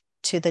link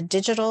to the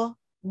digital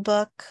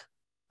book,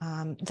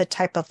 the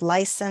type of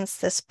license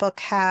this book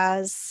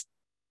has,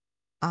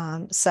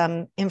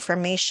 some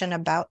information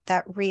about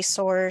that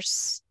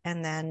resource.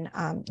 And then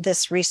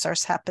this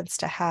resource happens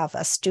to have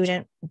a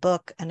student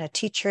book and a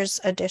teacher's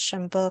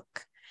edition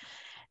book.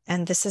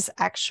 And this is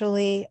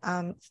actually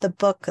the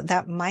book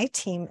that my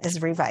team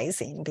is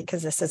revising,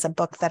 because this is a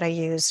book that I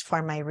use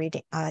for my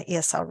reading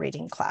ESL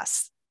reading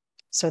class.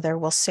 So there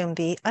will soon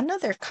be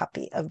another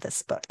copy of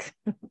this book.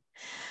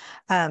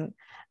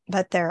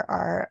 But there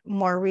are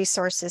more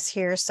resources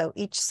here. So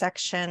each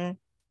section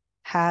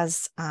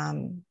has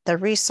the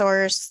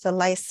resource, the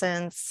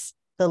license,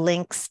 the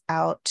links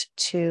out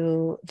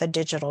to the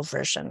digital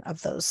version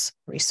of those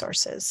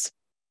resources.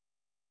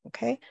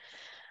 Okay,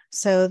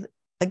 so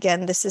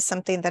again, this is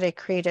something that I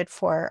created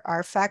for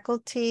our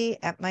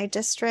faculty at my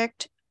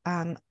district.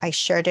 I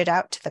shared it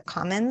out to the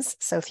Commons.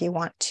 So if you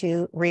want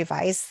to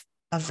revise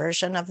a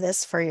version of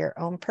this for your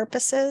own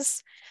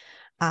purposes,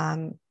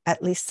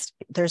 at least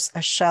there's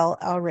a shell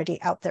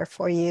already out there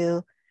for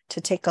you to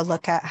take a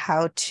look at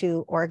how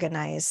to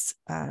organize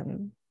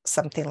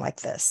something like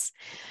this.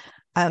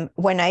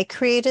 When I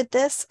created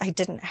this, I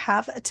didn't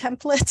have a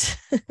template.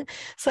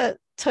 So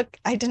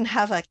I didn't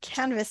have a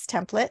Canvas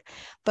template,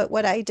 but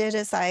what I did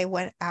is I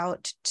went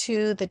out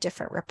to the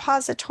different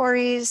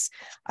repositories.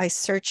 I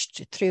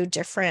searched through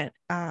different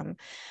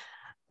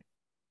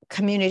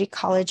community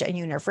college and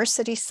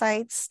university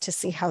sites to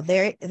see how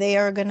they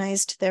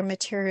organized their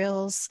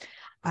materials.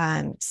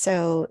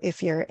 So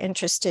if you're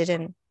interested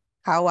in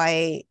how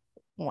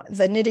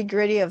the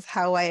nitty-gritty of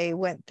how I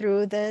went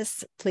through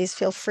this, please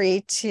feel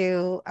free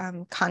to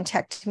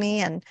contact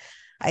me, and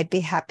I'd be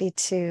happy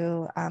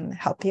to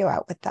help you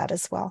out with that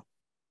as well.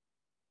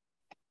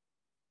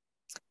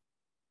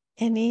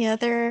 Any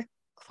other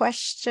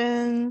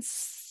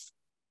questions?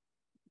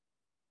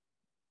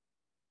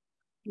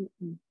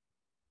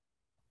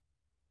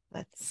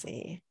 Let's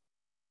see.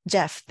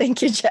 Jeff.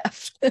 Thank you,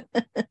 Jeff.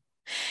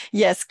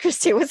 Yes,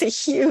 Christy, it was a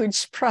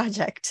huge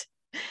project.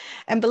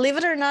 And believe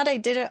it or not, I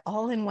did it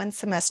all in one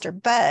semester,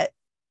 but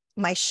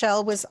my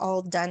shell was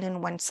all done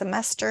in one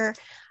semester.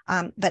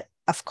 But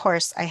of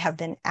course, I have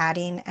been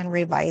adding and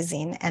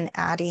revising and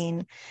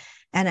adding.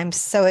 And I'm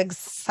so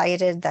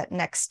excited that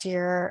next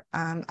year,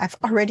 I've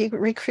already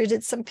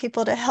recruited some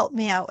people to help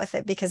me out with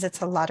it because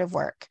it's a lot of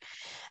work.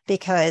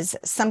 Because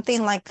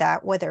something like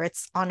that, whether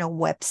it's on a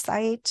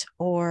website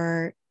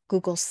or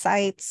Google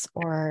Sites,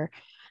 or,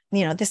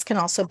 this can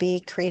also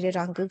be created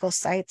on Google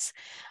Sites.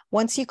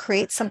 Once you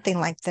create something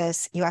like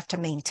this, you have to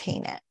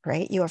maintain it,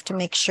 right? You have to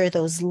make sure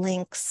those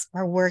links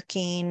are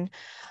working.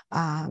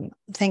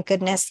 Thank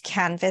goodness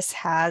Canvas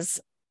has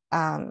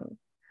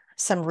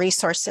some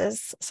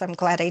resources. So I'm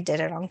glad I did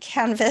it on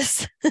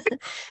Canvas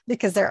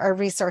because there are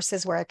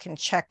resources where I can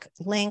check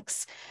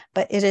links,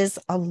 but it is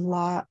a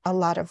lot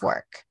of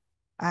work.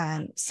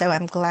 So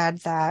I'm glad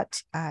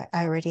that I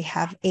already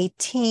have a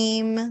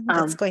team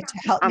that's going to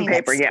help me on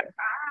paper. next Yeah. year.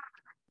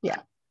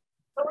 Yeah.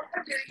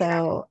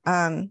 So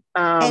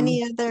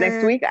any other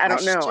next week? I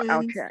don't know.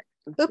 I'll questions? check.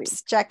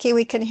 Oops, Jackie,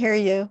 we can hear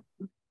you.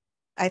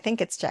 I think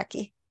it's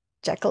Jackie.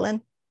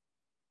 Jacqueline.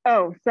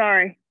 Oh,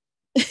 sorry.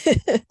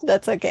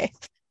 That's okay.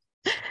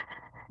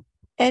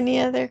 Any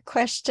other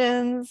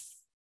questions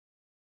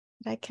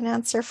that I can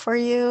answer for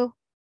you?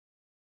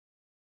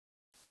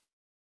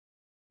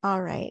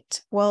 All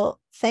right. Well,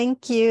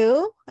 thank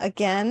you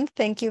again.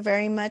 Thank you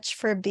very much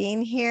for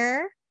being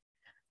here.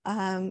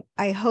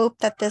 I hope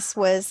that this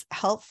was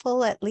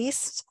helpful, at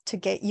least to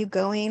get you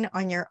going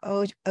on your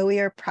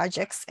OER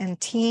projects and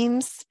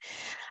teams.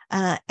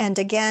 And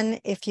again,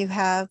 if you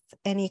have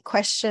any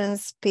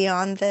questions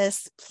beyond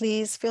this,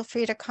 please feel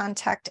free to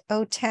contact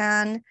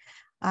OTAN.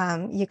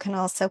 You can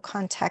also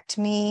contact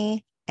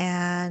me,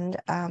 and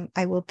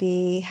I will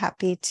be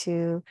happy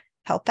to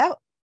help out.